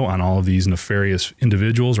portfolio on all of these nefarious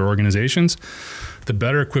individuals or organizations, the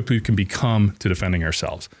better equipped we can become to defending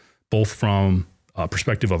ourselves, both from a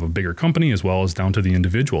perspective of a bigger company as well as down to the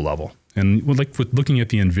individual level. And like with looking at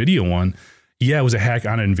the NVIDIA one, yeah, it was a hack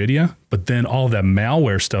on NVIDIA, but then all that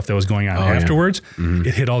malware stuff that was going on afterwards,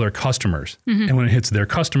 it hit all their customers. And when it hits their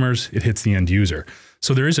customers, it hits the end user.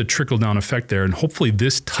 So there is a trickle-down effect there. And hopefully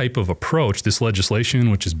this type of approach, this legislation,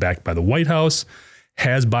 which is backed by the White House,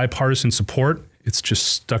 has bipartisan support. It's just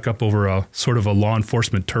stuck up over a sort of a law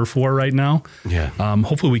enforcement turf war right now. Yeah.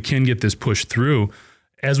 Hopefully we can get this pushed through.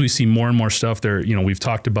 As we see more and more stuff there, we've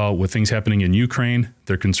talked about with things happening in Ukraine,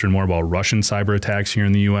 they're concerned more about Russian cyber attacks here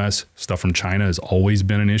in the U.S. Stuff from China has always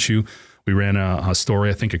been an issue. We ran a story,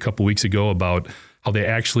 I think, a couple weeks ago about how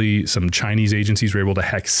some Chinese agencies were able to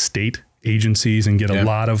hack state agencies and get a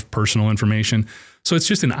lot of personal information. So it's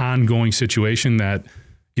just an ongoing situation that,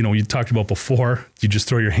 you talked about before. You just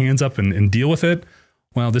throw your hands up and deal with it.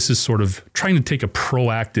 Well, this is sort of trying to take a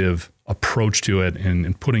proactive approach to it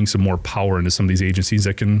and putting some more power into some of these agencies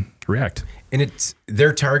that can react. And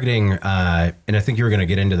they're targeting, and I think you were going to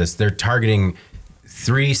get into this, they're targeting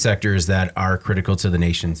 3 sectors that are critical to the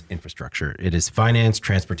nation's infrastructure. It is finance,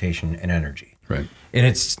 transportation, and energy. Right. And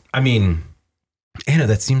Anna,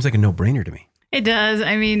 that seems like a no-brainer to me. It does.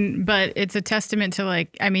 But it's a testament to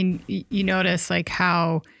you notice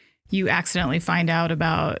how you accidentally find out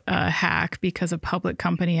about a hack because a public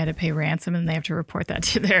company had to pay ransom and they have to report that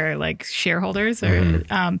to their shareholders. Or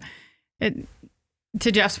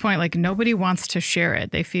to Jeff's point, nobody wants to share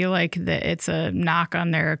it. They feel like that it's a knock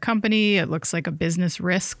on their company. It looks like a business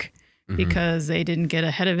risk because they didn't get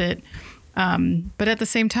ahead of it. But at the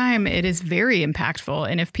same time, it is very impactful.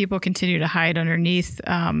 And if people continue to hide underneath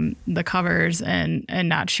the covers and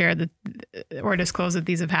not share or disclose that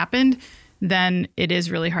these have happened, then it is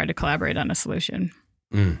really hard to collaborate on a solution.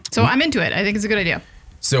 So I'm into it. I think it's a good idea.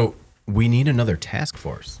 So we need another task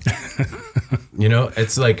force.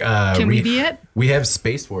 It's like... Can we be it? We have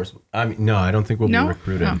Space Force. No, I don't think we'll be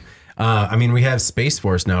recruited. We have Space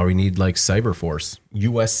Force now. We need Cyber Force,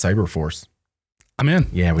 U.S. Cyber Force. I'm in.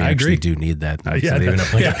 Yeah, we actually do need that. So they even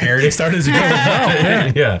a parody. It started as a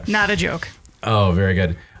joke. Yeah. Not a joke. Oh, very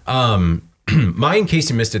good. My in case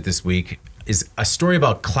you missed it this week is a story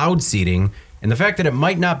about cloud seeding and the fact that it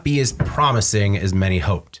might not be as promising as many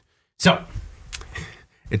hoped. So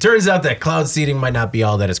it turns out that cloud seeding might not be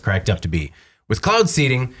all that it's cracked up to be. With cloud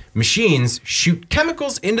seeding, machines shoot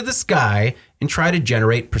chemicals into the sky and try to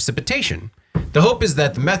generate precipitation. The hope is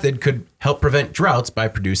that the method could help prevent droughts by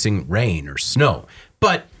producing rain or snow.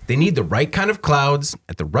 But they need the right kind of clouds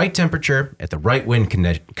at the right temperature, at the right wind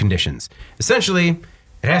conditions. Essentially,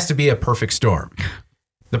 it has to be a perfect storm.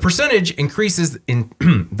 The percentage increases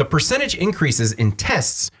in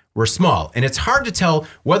tests were small, and it's hard to tell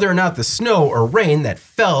whether or not the snow or rain that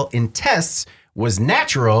fell in tests was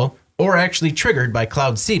natural or actually triggered by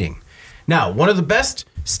cloud seeding. Now, one of the best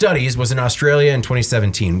studies was in Australia in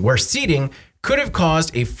 2017, where seeding could have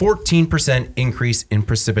caused a 14% increase in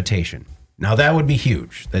precipitation. Now, that would be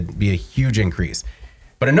huge. That'd be a huge increase.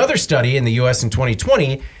 But another study in the US in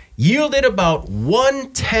 2020 yielded about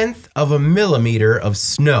 1/10 of a millimeter of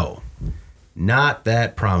snow. Not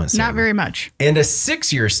that promising. Not very much. And a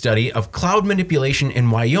 6-year study of cloud manipulation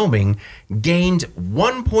in Wyoming gained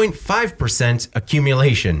 1.5%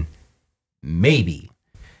 accumulation. Maybe.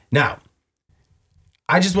 Now,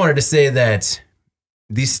 I just wanted to say that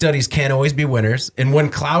these studies can't always be winners. And when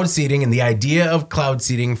cloud seeding and the idea of cloud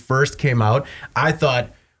seeding first came out, I thought,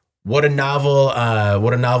 what a novel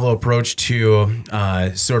approach to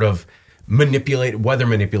sort of manipulate weather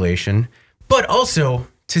manipulation. But also,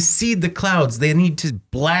 to seed the clouds, they need to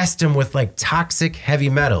blast them with like toxic heavy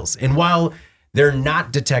metals. And while they're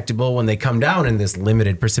not detectable when they come down in this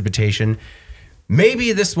limited precipitation,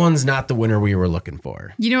 maybe this one's not the winner we were looking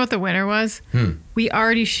for. You know what the winner was? We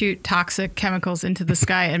already shoot toxic chemicals into the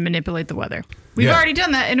sky and manipulate the weather. We've already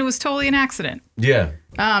done that, and it was totally an accident. Yeah.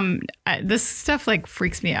 This stuff like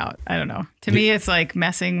freaks me out. I don't know. To me, it's like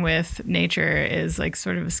messing with nature is like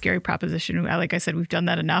sort of a scary proposition. Like I said, we've done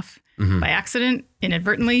that enough by accident,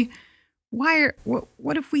 inadvertently. What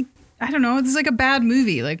if we, I don't know, this is like a bad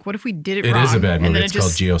movie. Like, what if we did it wrong? It is a bad movie. And It's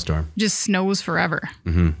called Geostorm. Just snows forever.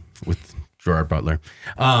 With Gerard Butler.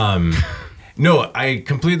 No, I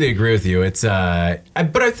completely agree with you. It's but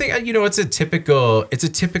I think it's a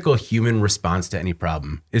typical human response to any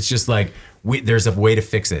problem. It's just like there's a way to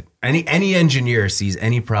fix it. Any engineer sees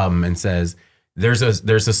any problem and says there's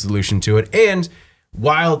a solution to it. And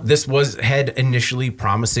while this had initially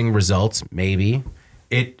promising results, maybe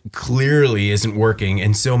it clearly isn't working,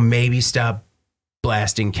 and so maybe stop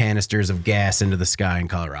blasting canisters of gas into the sky in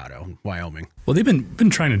Colorado, Wyoming. Well, they've been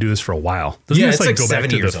trying to do this for a while. Doesn't this like go back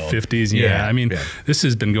to the 50s? Yeah, I mean, this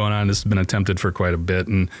has been going on. This has been attempted for quite a bit,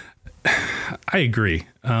 and I agree.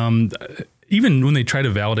 Even when they try to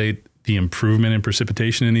validate the improvement in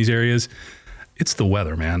precipitation in these areas, it's the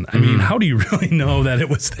weather, man. I mean, how do you really know that it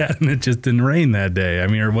was that and it just didn't rain that day? I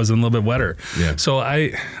mean, or it wasn't a little bit wetter. Yeah. So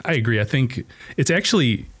I agree. I think it's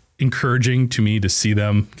actually encouraging to me to see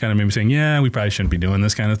them kind of maybe saying, yeah, we probably shouldn't be doing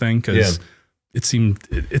this kind of thing, because it seemed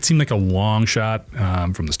like a long shot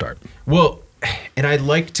from the start. Well, and I'd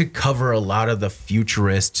like to cover a lot of the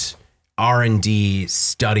futurist R&D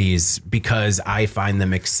studies because I find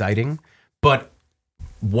them exciting. But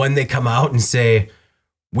when they come out and say,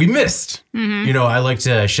 we missed, I like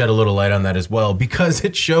to shed a little light on that as well, because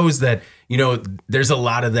it shows that, there's a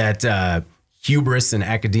lot of that hubris in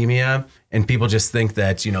academia, and people just think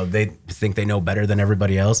that, they think they know better than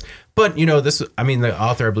everybody else. But, the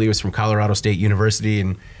author, I believe, was from Colorado State University,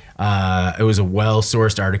 and it was a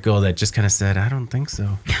well-sourced article that just kind of said, I don't think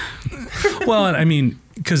so. Well, I mean,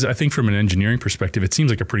 because I think from an engineering perspective, it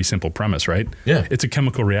seems like a pretty simple premise, right? Yeah. It's a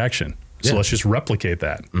chemical reaction. So let's just replicate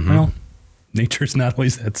that. Well, nature's not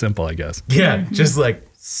always that simple, I guess. Yeah, just like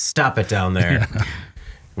stop it down there.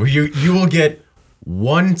 Where you will get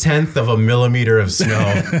 1/10 of a millimeter of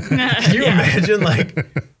snow. Can you imagine, like,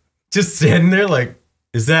 just standing there like,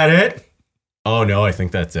 is that it? Oh no, I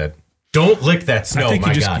think that's it. Don't lick that snow, I think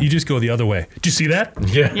you just go the other way. Did you see that?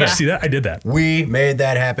 Yeah. See that? I did that. We made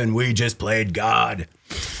that happen. We just played God.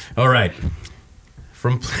 All right.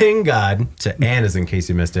 From playing God to Anna's, in case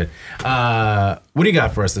you missed it. What do you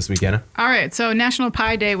got for us this week, Anna? All right. So National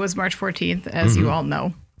Pie Day was March 14th, as you all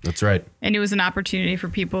know. That's right. And it was an opportunity for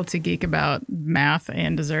people to geek about math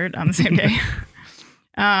and dessert on the same day.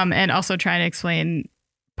 And also trying to explain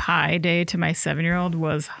Pie Day to my 7-year-old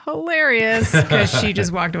was hilarious because she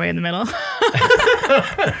just walked away in the middle.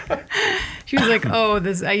 She was like, oh,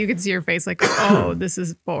 this, you could see her face like, oh, this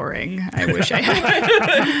is boring. I wish I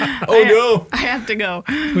had. No. I have to go.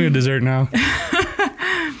 We have dessert now.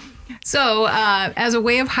 So as a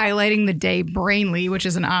way of highlighting the day, Brainly, which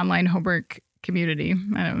is an online homework community,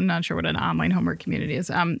 I'm not sure what an online homework community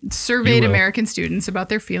is, surveyed American students about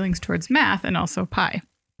their feelings towards math and also pie.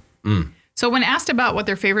 So when asked about what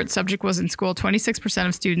their favorite subject was in school, 26%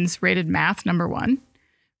 of students rated math number 1,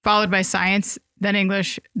 followed by science, then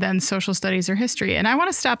English, then social studies or history. And I want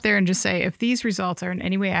to stop there and just say, if these results are in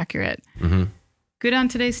any way accurate, good on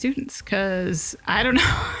today's students, because I don't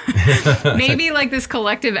know, maybe like this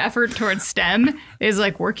collective effort towards STEM is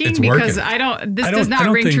like working, because this does not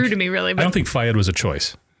ring true to me really. But I don't think FIAD was a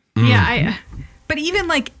choice. Yeah, but even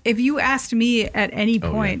like if you asked me at any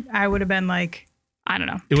point, I would have been like, I don't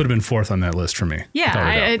know. It would have been 4th on that list for me.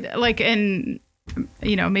 Yeah, and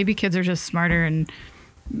maybe kids are just smarter and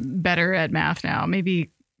better at math now.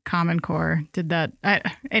 Maybe Common Core did that.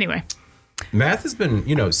 Anyway, math has been,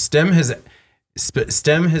 STEM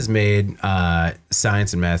has made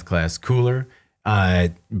science and math class cooler,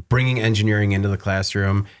 bringing engineering into the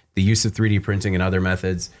classroom, the use of 3D printing and other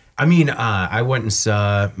methods. I mean, I went and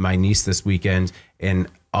saw my niece this weekend, and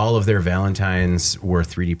all of their Valentines were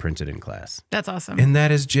 3D printed in class. That's awesome. And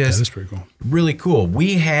that is just That is pretty cool. really cool.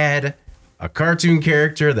 We had a cartoon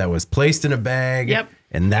character that was placed in a bag. Yep.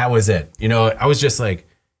 And that was it. You know, I was just like,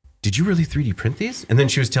 did you really 3D print these? And then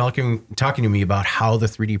she was talking to me about how the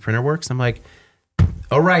 3D printer works. I'm like,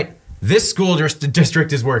 all right, this school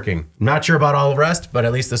district is working. I'm not sure about all the rest, but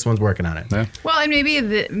at least this one's working on it. Yeah. Well, and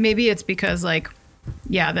maybe it's because like,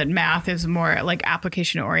 yeah, that math is more like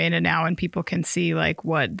application oriented now, and people can see like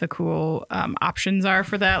what the cool options are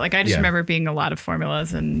for that. Like I just remember being a lot of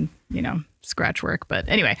formulas and, you know, scratch work. But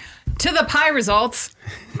anyway, to the pie results.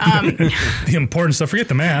 The important stuff. Forget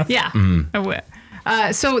the math. Yeah.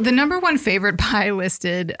 So the number one favorite pie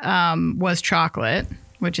listed was chocolate,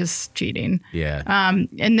 which is cheating. Yeah.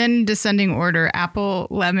 And then descending order, apple,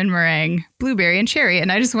 lemon, meringue, blueberry, and cherry.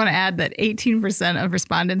 And I just want to add that 18% of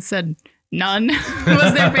respondents said none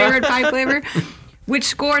was their favorite pie flavor, which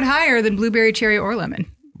scored higher than blueberry, cherry, or lemon.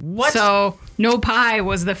 What? So no pie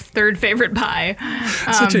was the third favorite pie.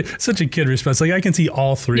 Such a kid response. Like I can see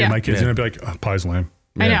all three Yeah. of my kids, and I'd be like, oh, "Pie's lame."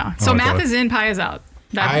 I know. So Oh, math God. is in, pie is out.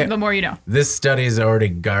 The more you know. This study is already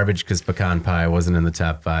garbage because pecan pie wasn't in the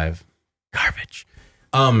top 5. Garbage.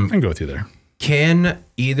 I can go with you there. Can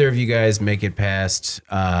either of you guys make it past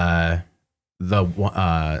the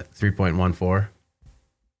 3.14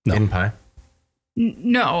 No. in pie?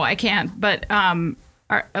 No, I can't. But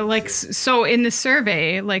so in the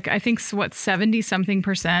survey, like I think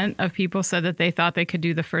 70-something% of people said that they thought they could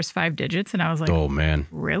do the first 5 digits, and I was like, Oh, man.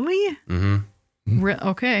 really?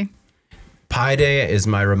 Okay. Pi Day is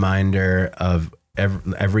my reminder of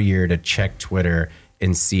every year to check Twitter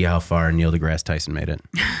and see how far Neil deGrasse Tyson made it.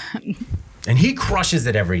 And he crushes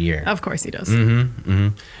it every year. Of course he does.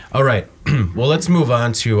 All right. Well, let's move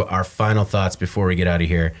on to our final thoughts before we get out of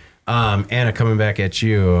here. Anna, coming back at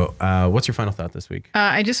you, what's your final thought this week?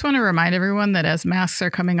 I just want to remind everyone that as masks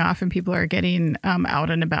are coming off and people are getting out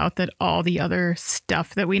and about, that all the other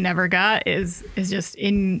stuff that we never got is just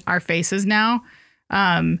in our faces now.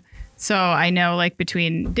 So I know, like,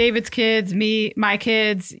 between David's kids, me, my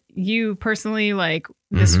kids, you personally, like,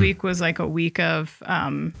 this week was like a week of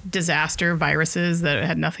disaster viruses that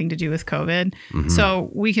had nothing to do with COVID. So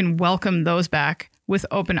we can welcome those back with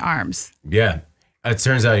open arms. Yeah. It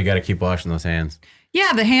turns out you got to keep washing those hands.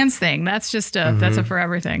 Yeah, the hands thing. That's just that's a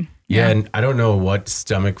forever thing. Yeah, and I don't know what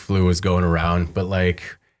stomach flu was going around, but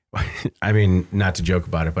like, I mean, not to joke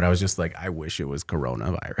about it, but I was just like, I wish it was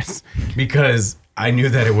coronavirus because I knew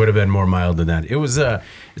that it would have been more mild than that. It was,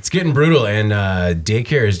 it's getting brutal, and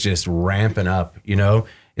daycare is just ramping up. You know,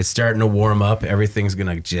 it's starting to warm up. Everything's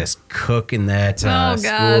gonna just cook in that Oh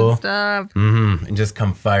school, God, stop! and just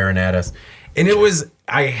come firing at us. And it was,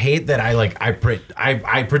 I hate that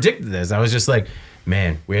I predicted this. I was just like,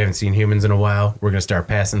 man, we haven't seen humans in a while. We're gonna start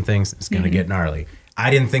passing things. It's gonna get gnarly.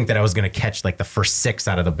 I didn't think that I was gonna catch like the first 6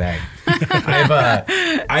 out of the bag.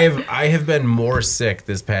 I have been more sick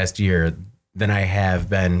this past year than I have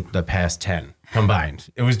been the past 10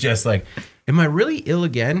 combined. It was just like, am I really ill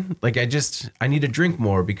again? Like I need to drink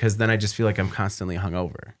more because then I just feel like I'm constantly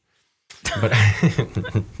hungover. But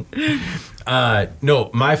no,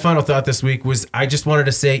 my final thought this week was I just wanted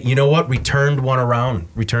to say, you know what? We turned one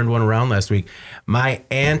around last week. My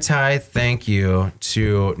thank you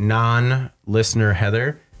to non-listener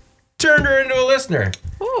Heather turned her into a listener.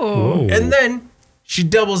 Ooh. And then she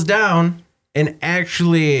doubles down and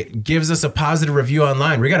actually gives us a positive review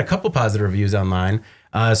online. We got a couple positive reviews online.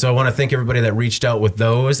 So I want to thank everybody that reached out with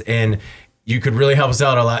those, and you could really help us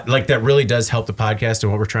out a lot. Like, that really does help the podcast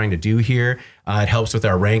and what we're trying to do here. It helps with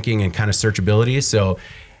our ranking and kind of searchability. So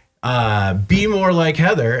be more like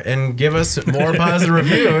Heather and give us more positive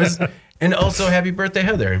reviews. And also, happy birthday,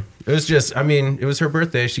 Heather. It was just, I mean, it was her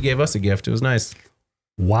birthday. She gave us a gift. It was nice.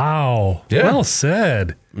 Wow. Yeah. Well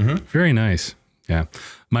said. Very nice. Yeah.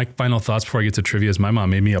 My final thoughts before I get to trivia is my mom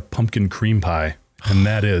made me a pumpkin cream pie, and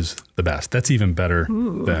that is the best. That's even better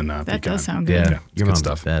than pecan. That does sound good. Yeah, Yeah, it's your good mom's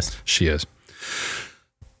stuff. the best. She is.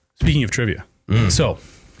 Speaking of trivia, so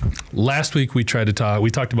last week we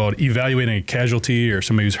talked about evaluating a casualty or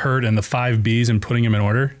somebody who's hurt and the 5 Bs and putting them in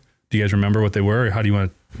order. Do you guys remember what they were? Or how do you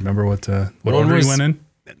want to remember what order you went in?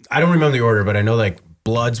 I don't remember the order, but I know like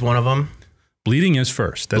blood's one of them. Bleeding is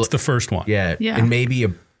first. That's the first one. Yeah. Yeah. And maybe a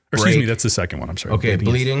break. Or excuse me, that's the second one. I'm sorry. Okay, is-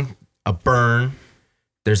 bleeding, a burn,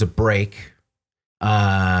 there's a break,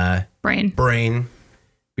 Brain.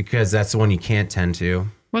 because that's the one you can't tend to.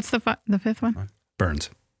 What's the fifth one? burns.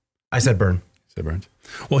 I said burn. Say burns.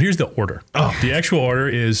 Well, here's the order. Oh. The actual order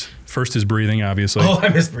is first is breathing, obviously. Oh, I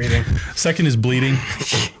miss breathing. Second is bleeding.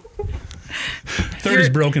 Third is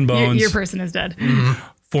broken bones. Your person is dead.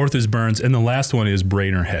 Fourth is burns, and the last one is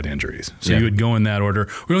brain or head injuries. So you would go in that order.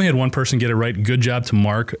 We only had one person get it right. Good job to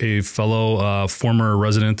Mark, a fellow former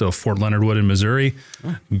resident of Fort Leonard Wood in Missouri.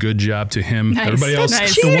 Good job to him. Nice. Everybody else,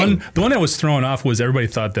 Nice. the one that was thrown off was everybody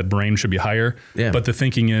thought that brain should be higher. Yeah. But the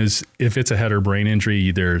thinking is, if it's a head or brain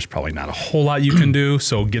injury, there's probably not a whole lot you can do.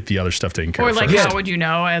 So get the other stuff taken care Or of like, first. how would you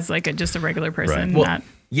know as like just a regular person? Well, Not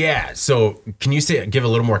yeah. So can you give a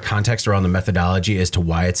little more context around the methodology as to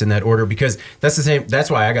why it's in that order? Because that's the same. That's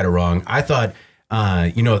why I got it wrong. I thought,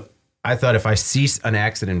 I thought if I see an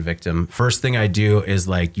accident victim, first thing I do is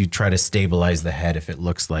like you try to stabilize the head if it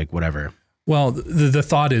looks like whatever. Well, the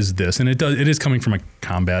thought is this, and it is coming from a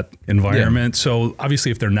combat environment. So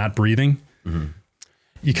obviously, if they're not breathing,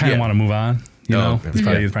 you kind of want to move on. You know, there's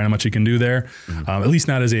probably not much you can do there. At least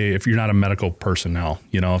not if you're not a medical personnel.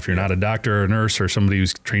 You know, if you're not a doctor or nurse or somebody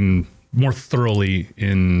who's trained more thoroughly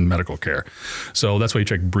in medical care. So that's why you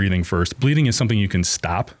check breathing first. Bleeding is something you can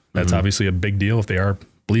stop. That's obviously a big deal. If they are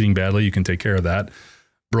bleeding badly, you can take care of that.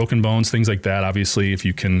 Broken bones, things like that. Obviously, if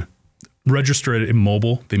you can register it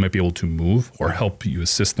immobile, they might be able to move or help you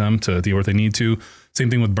assist them to deal with what they need to. Same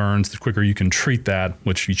thing with burns. The quicker you can treat that,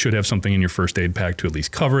 which you should have something in your first aid pack to at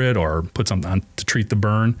least cover it or put something on to treat the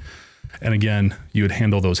burn. And again, you would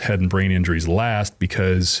handle those head and brain injuries last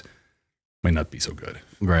because it might not be so good.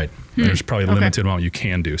 Right. There's probably a limited amount you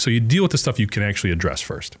can do. So you deal with the stuff you can actually address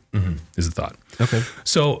first, is the thought. Okay.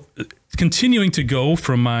 So continuing to go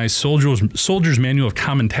from my Soldier's Manual of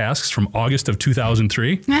Common Tasks from August of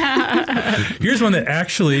 2003, here's one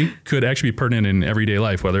that could be pertinent in everyday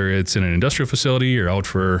life, whether it's in an industrial facility or out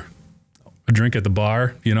for a drink at the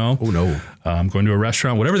bar, you know. Oh, no. Going to a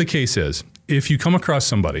restaurant, whatever the case is. If you come across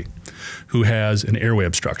somebody who has an airway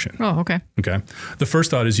obstruction. Oh, okay. Okay. The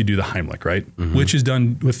first thought is you do the Heimlich, right? Which is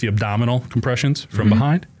done with the abdominal compressions from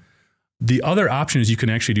behind. The other option is you can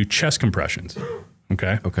actually do chest compressions.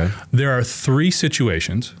 Okay. Okay. There are 3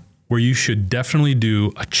 situations where you should definitely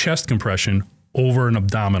do a chest compression over an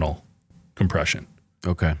abdominal compression.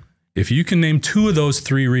 Okay. If you can name 2 of those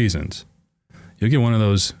 3 reasons, you'll get one of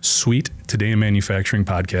those sweet Today in Manufacturing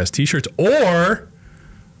podcast t-shirts or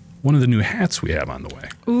one of the new hats we have on the way.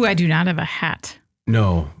 Ooh, I do not have a hat.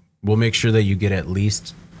 No, we'll make sure that you get at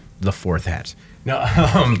least the 4th hat. No.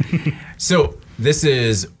 So this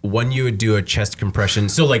is when you would do a chest compression.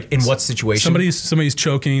 So like in what situation? Somebody's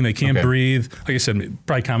choking, they can't breathe. Like I said,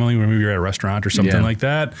 probably commonly when you're at a restaurant or something like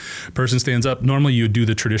that. Person stands up. Normally you would do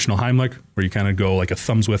the traditional Heimlich where you kind of go like a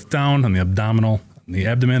thumb's width down on the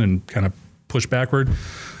abdomen and kind of push backward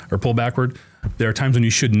or pull backward. There are times when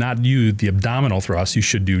you should not do the abdominal thrust. You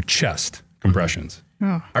should do chest compressions.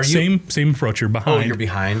 Oh. Same approach. You're behind. Oh, you're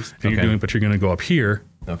behind. And you're doing, but you're going to go up here,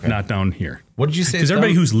 not down here. What did you say? Because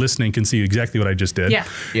everybody who's listening can see exactly what I just did. Yeah.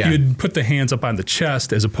 You'd put the hands up on the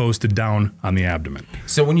chest as opposed to down on the abdomen.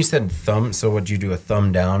 So when you said thumb, so would you do a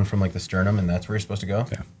thumb down from like the sternum, and that's where you're supposed to go?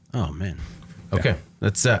 Yeah. Oh man. Okay.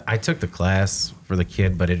 That's I took the class for the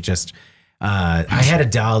kid, but it just I had a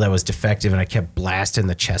dowel that was defective, and I kept blasting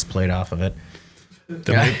the chest plate off of it.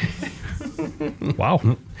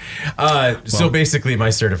 Wow. So basically, my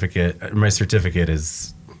certificate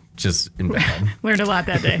is just invalid. Learned a lot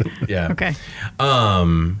that day. Yeah. Okay.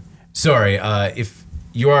 Sorry. If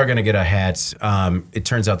you are going to get a hat, it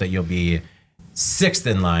turns out that you'll be 6th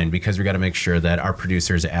in line because we got to make sure that our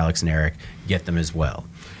producers, Alex and Eric, get them as well.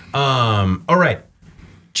 All right,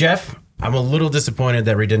 Jeff, I'm a little disappointed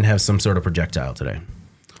that we didn't have some sort of projectile today.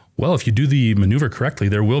 Well, if you do the maneuver correctly,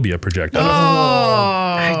 there will be a projectile.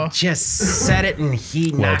 I just said it and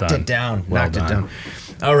he knocked it down. Knocked it down.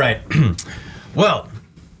 All right. Well,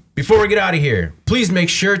 before we get out of here, please make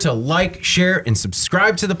sure to like, share, and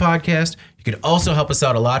subscribe to the podcast. You could also help us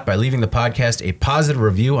out a lot by leaving the podcast a positive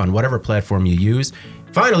review on whatever platform you use.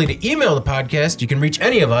 Finally, to email the podcast, you can reach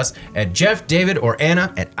any of us at Jeff, David, or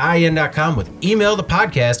Anna at IN.com with email the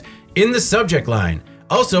podcast in the subject line.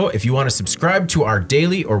 Also, if you want to subscribe to our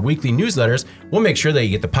daily or weekly newsletters, we'll make sure that you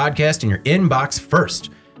get the podcast in your inbox first.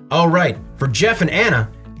 All right, for Jeff and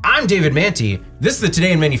Anna, I'm David Manti. This is the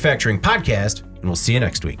Today in Manufacturing podcast, and we'll see you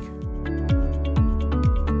next week.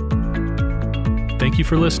 Thank you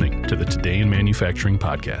for listening to the Today in Manufacturing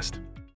podcast.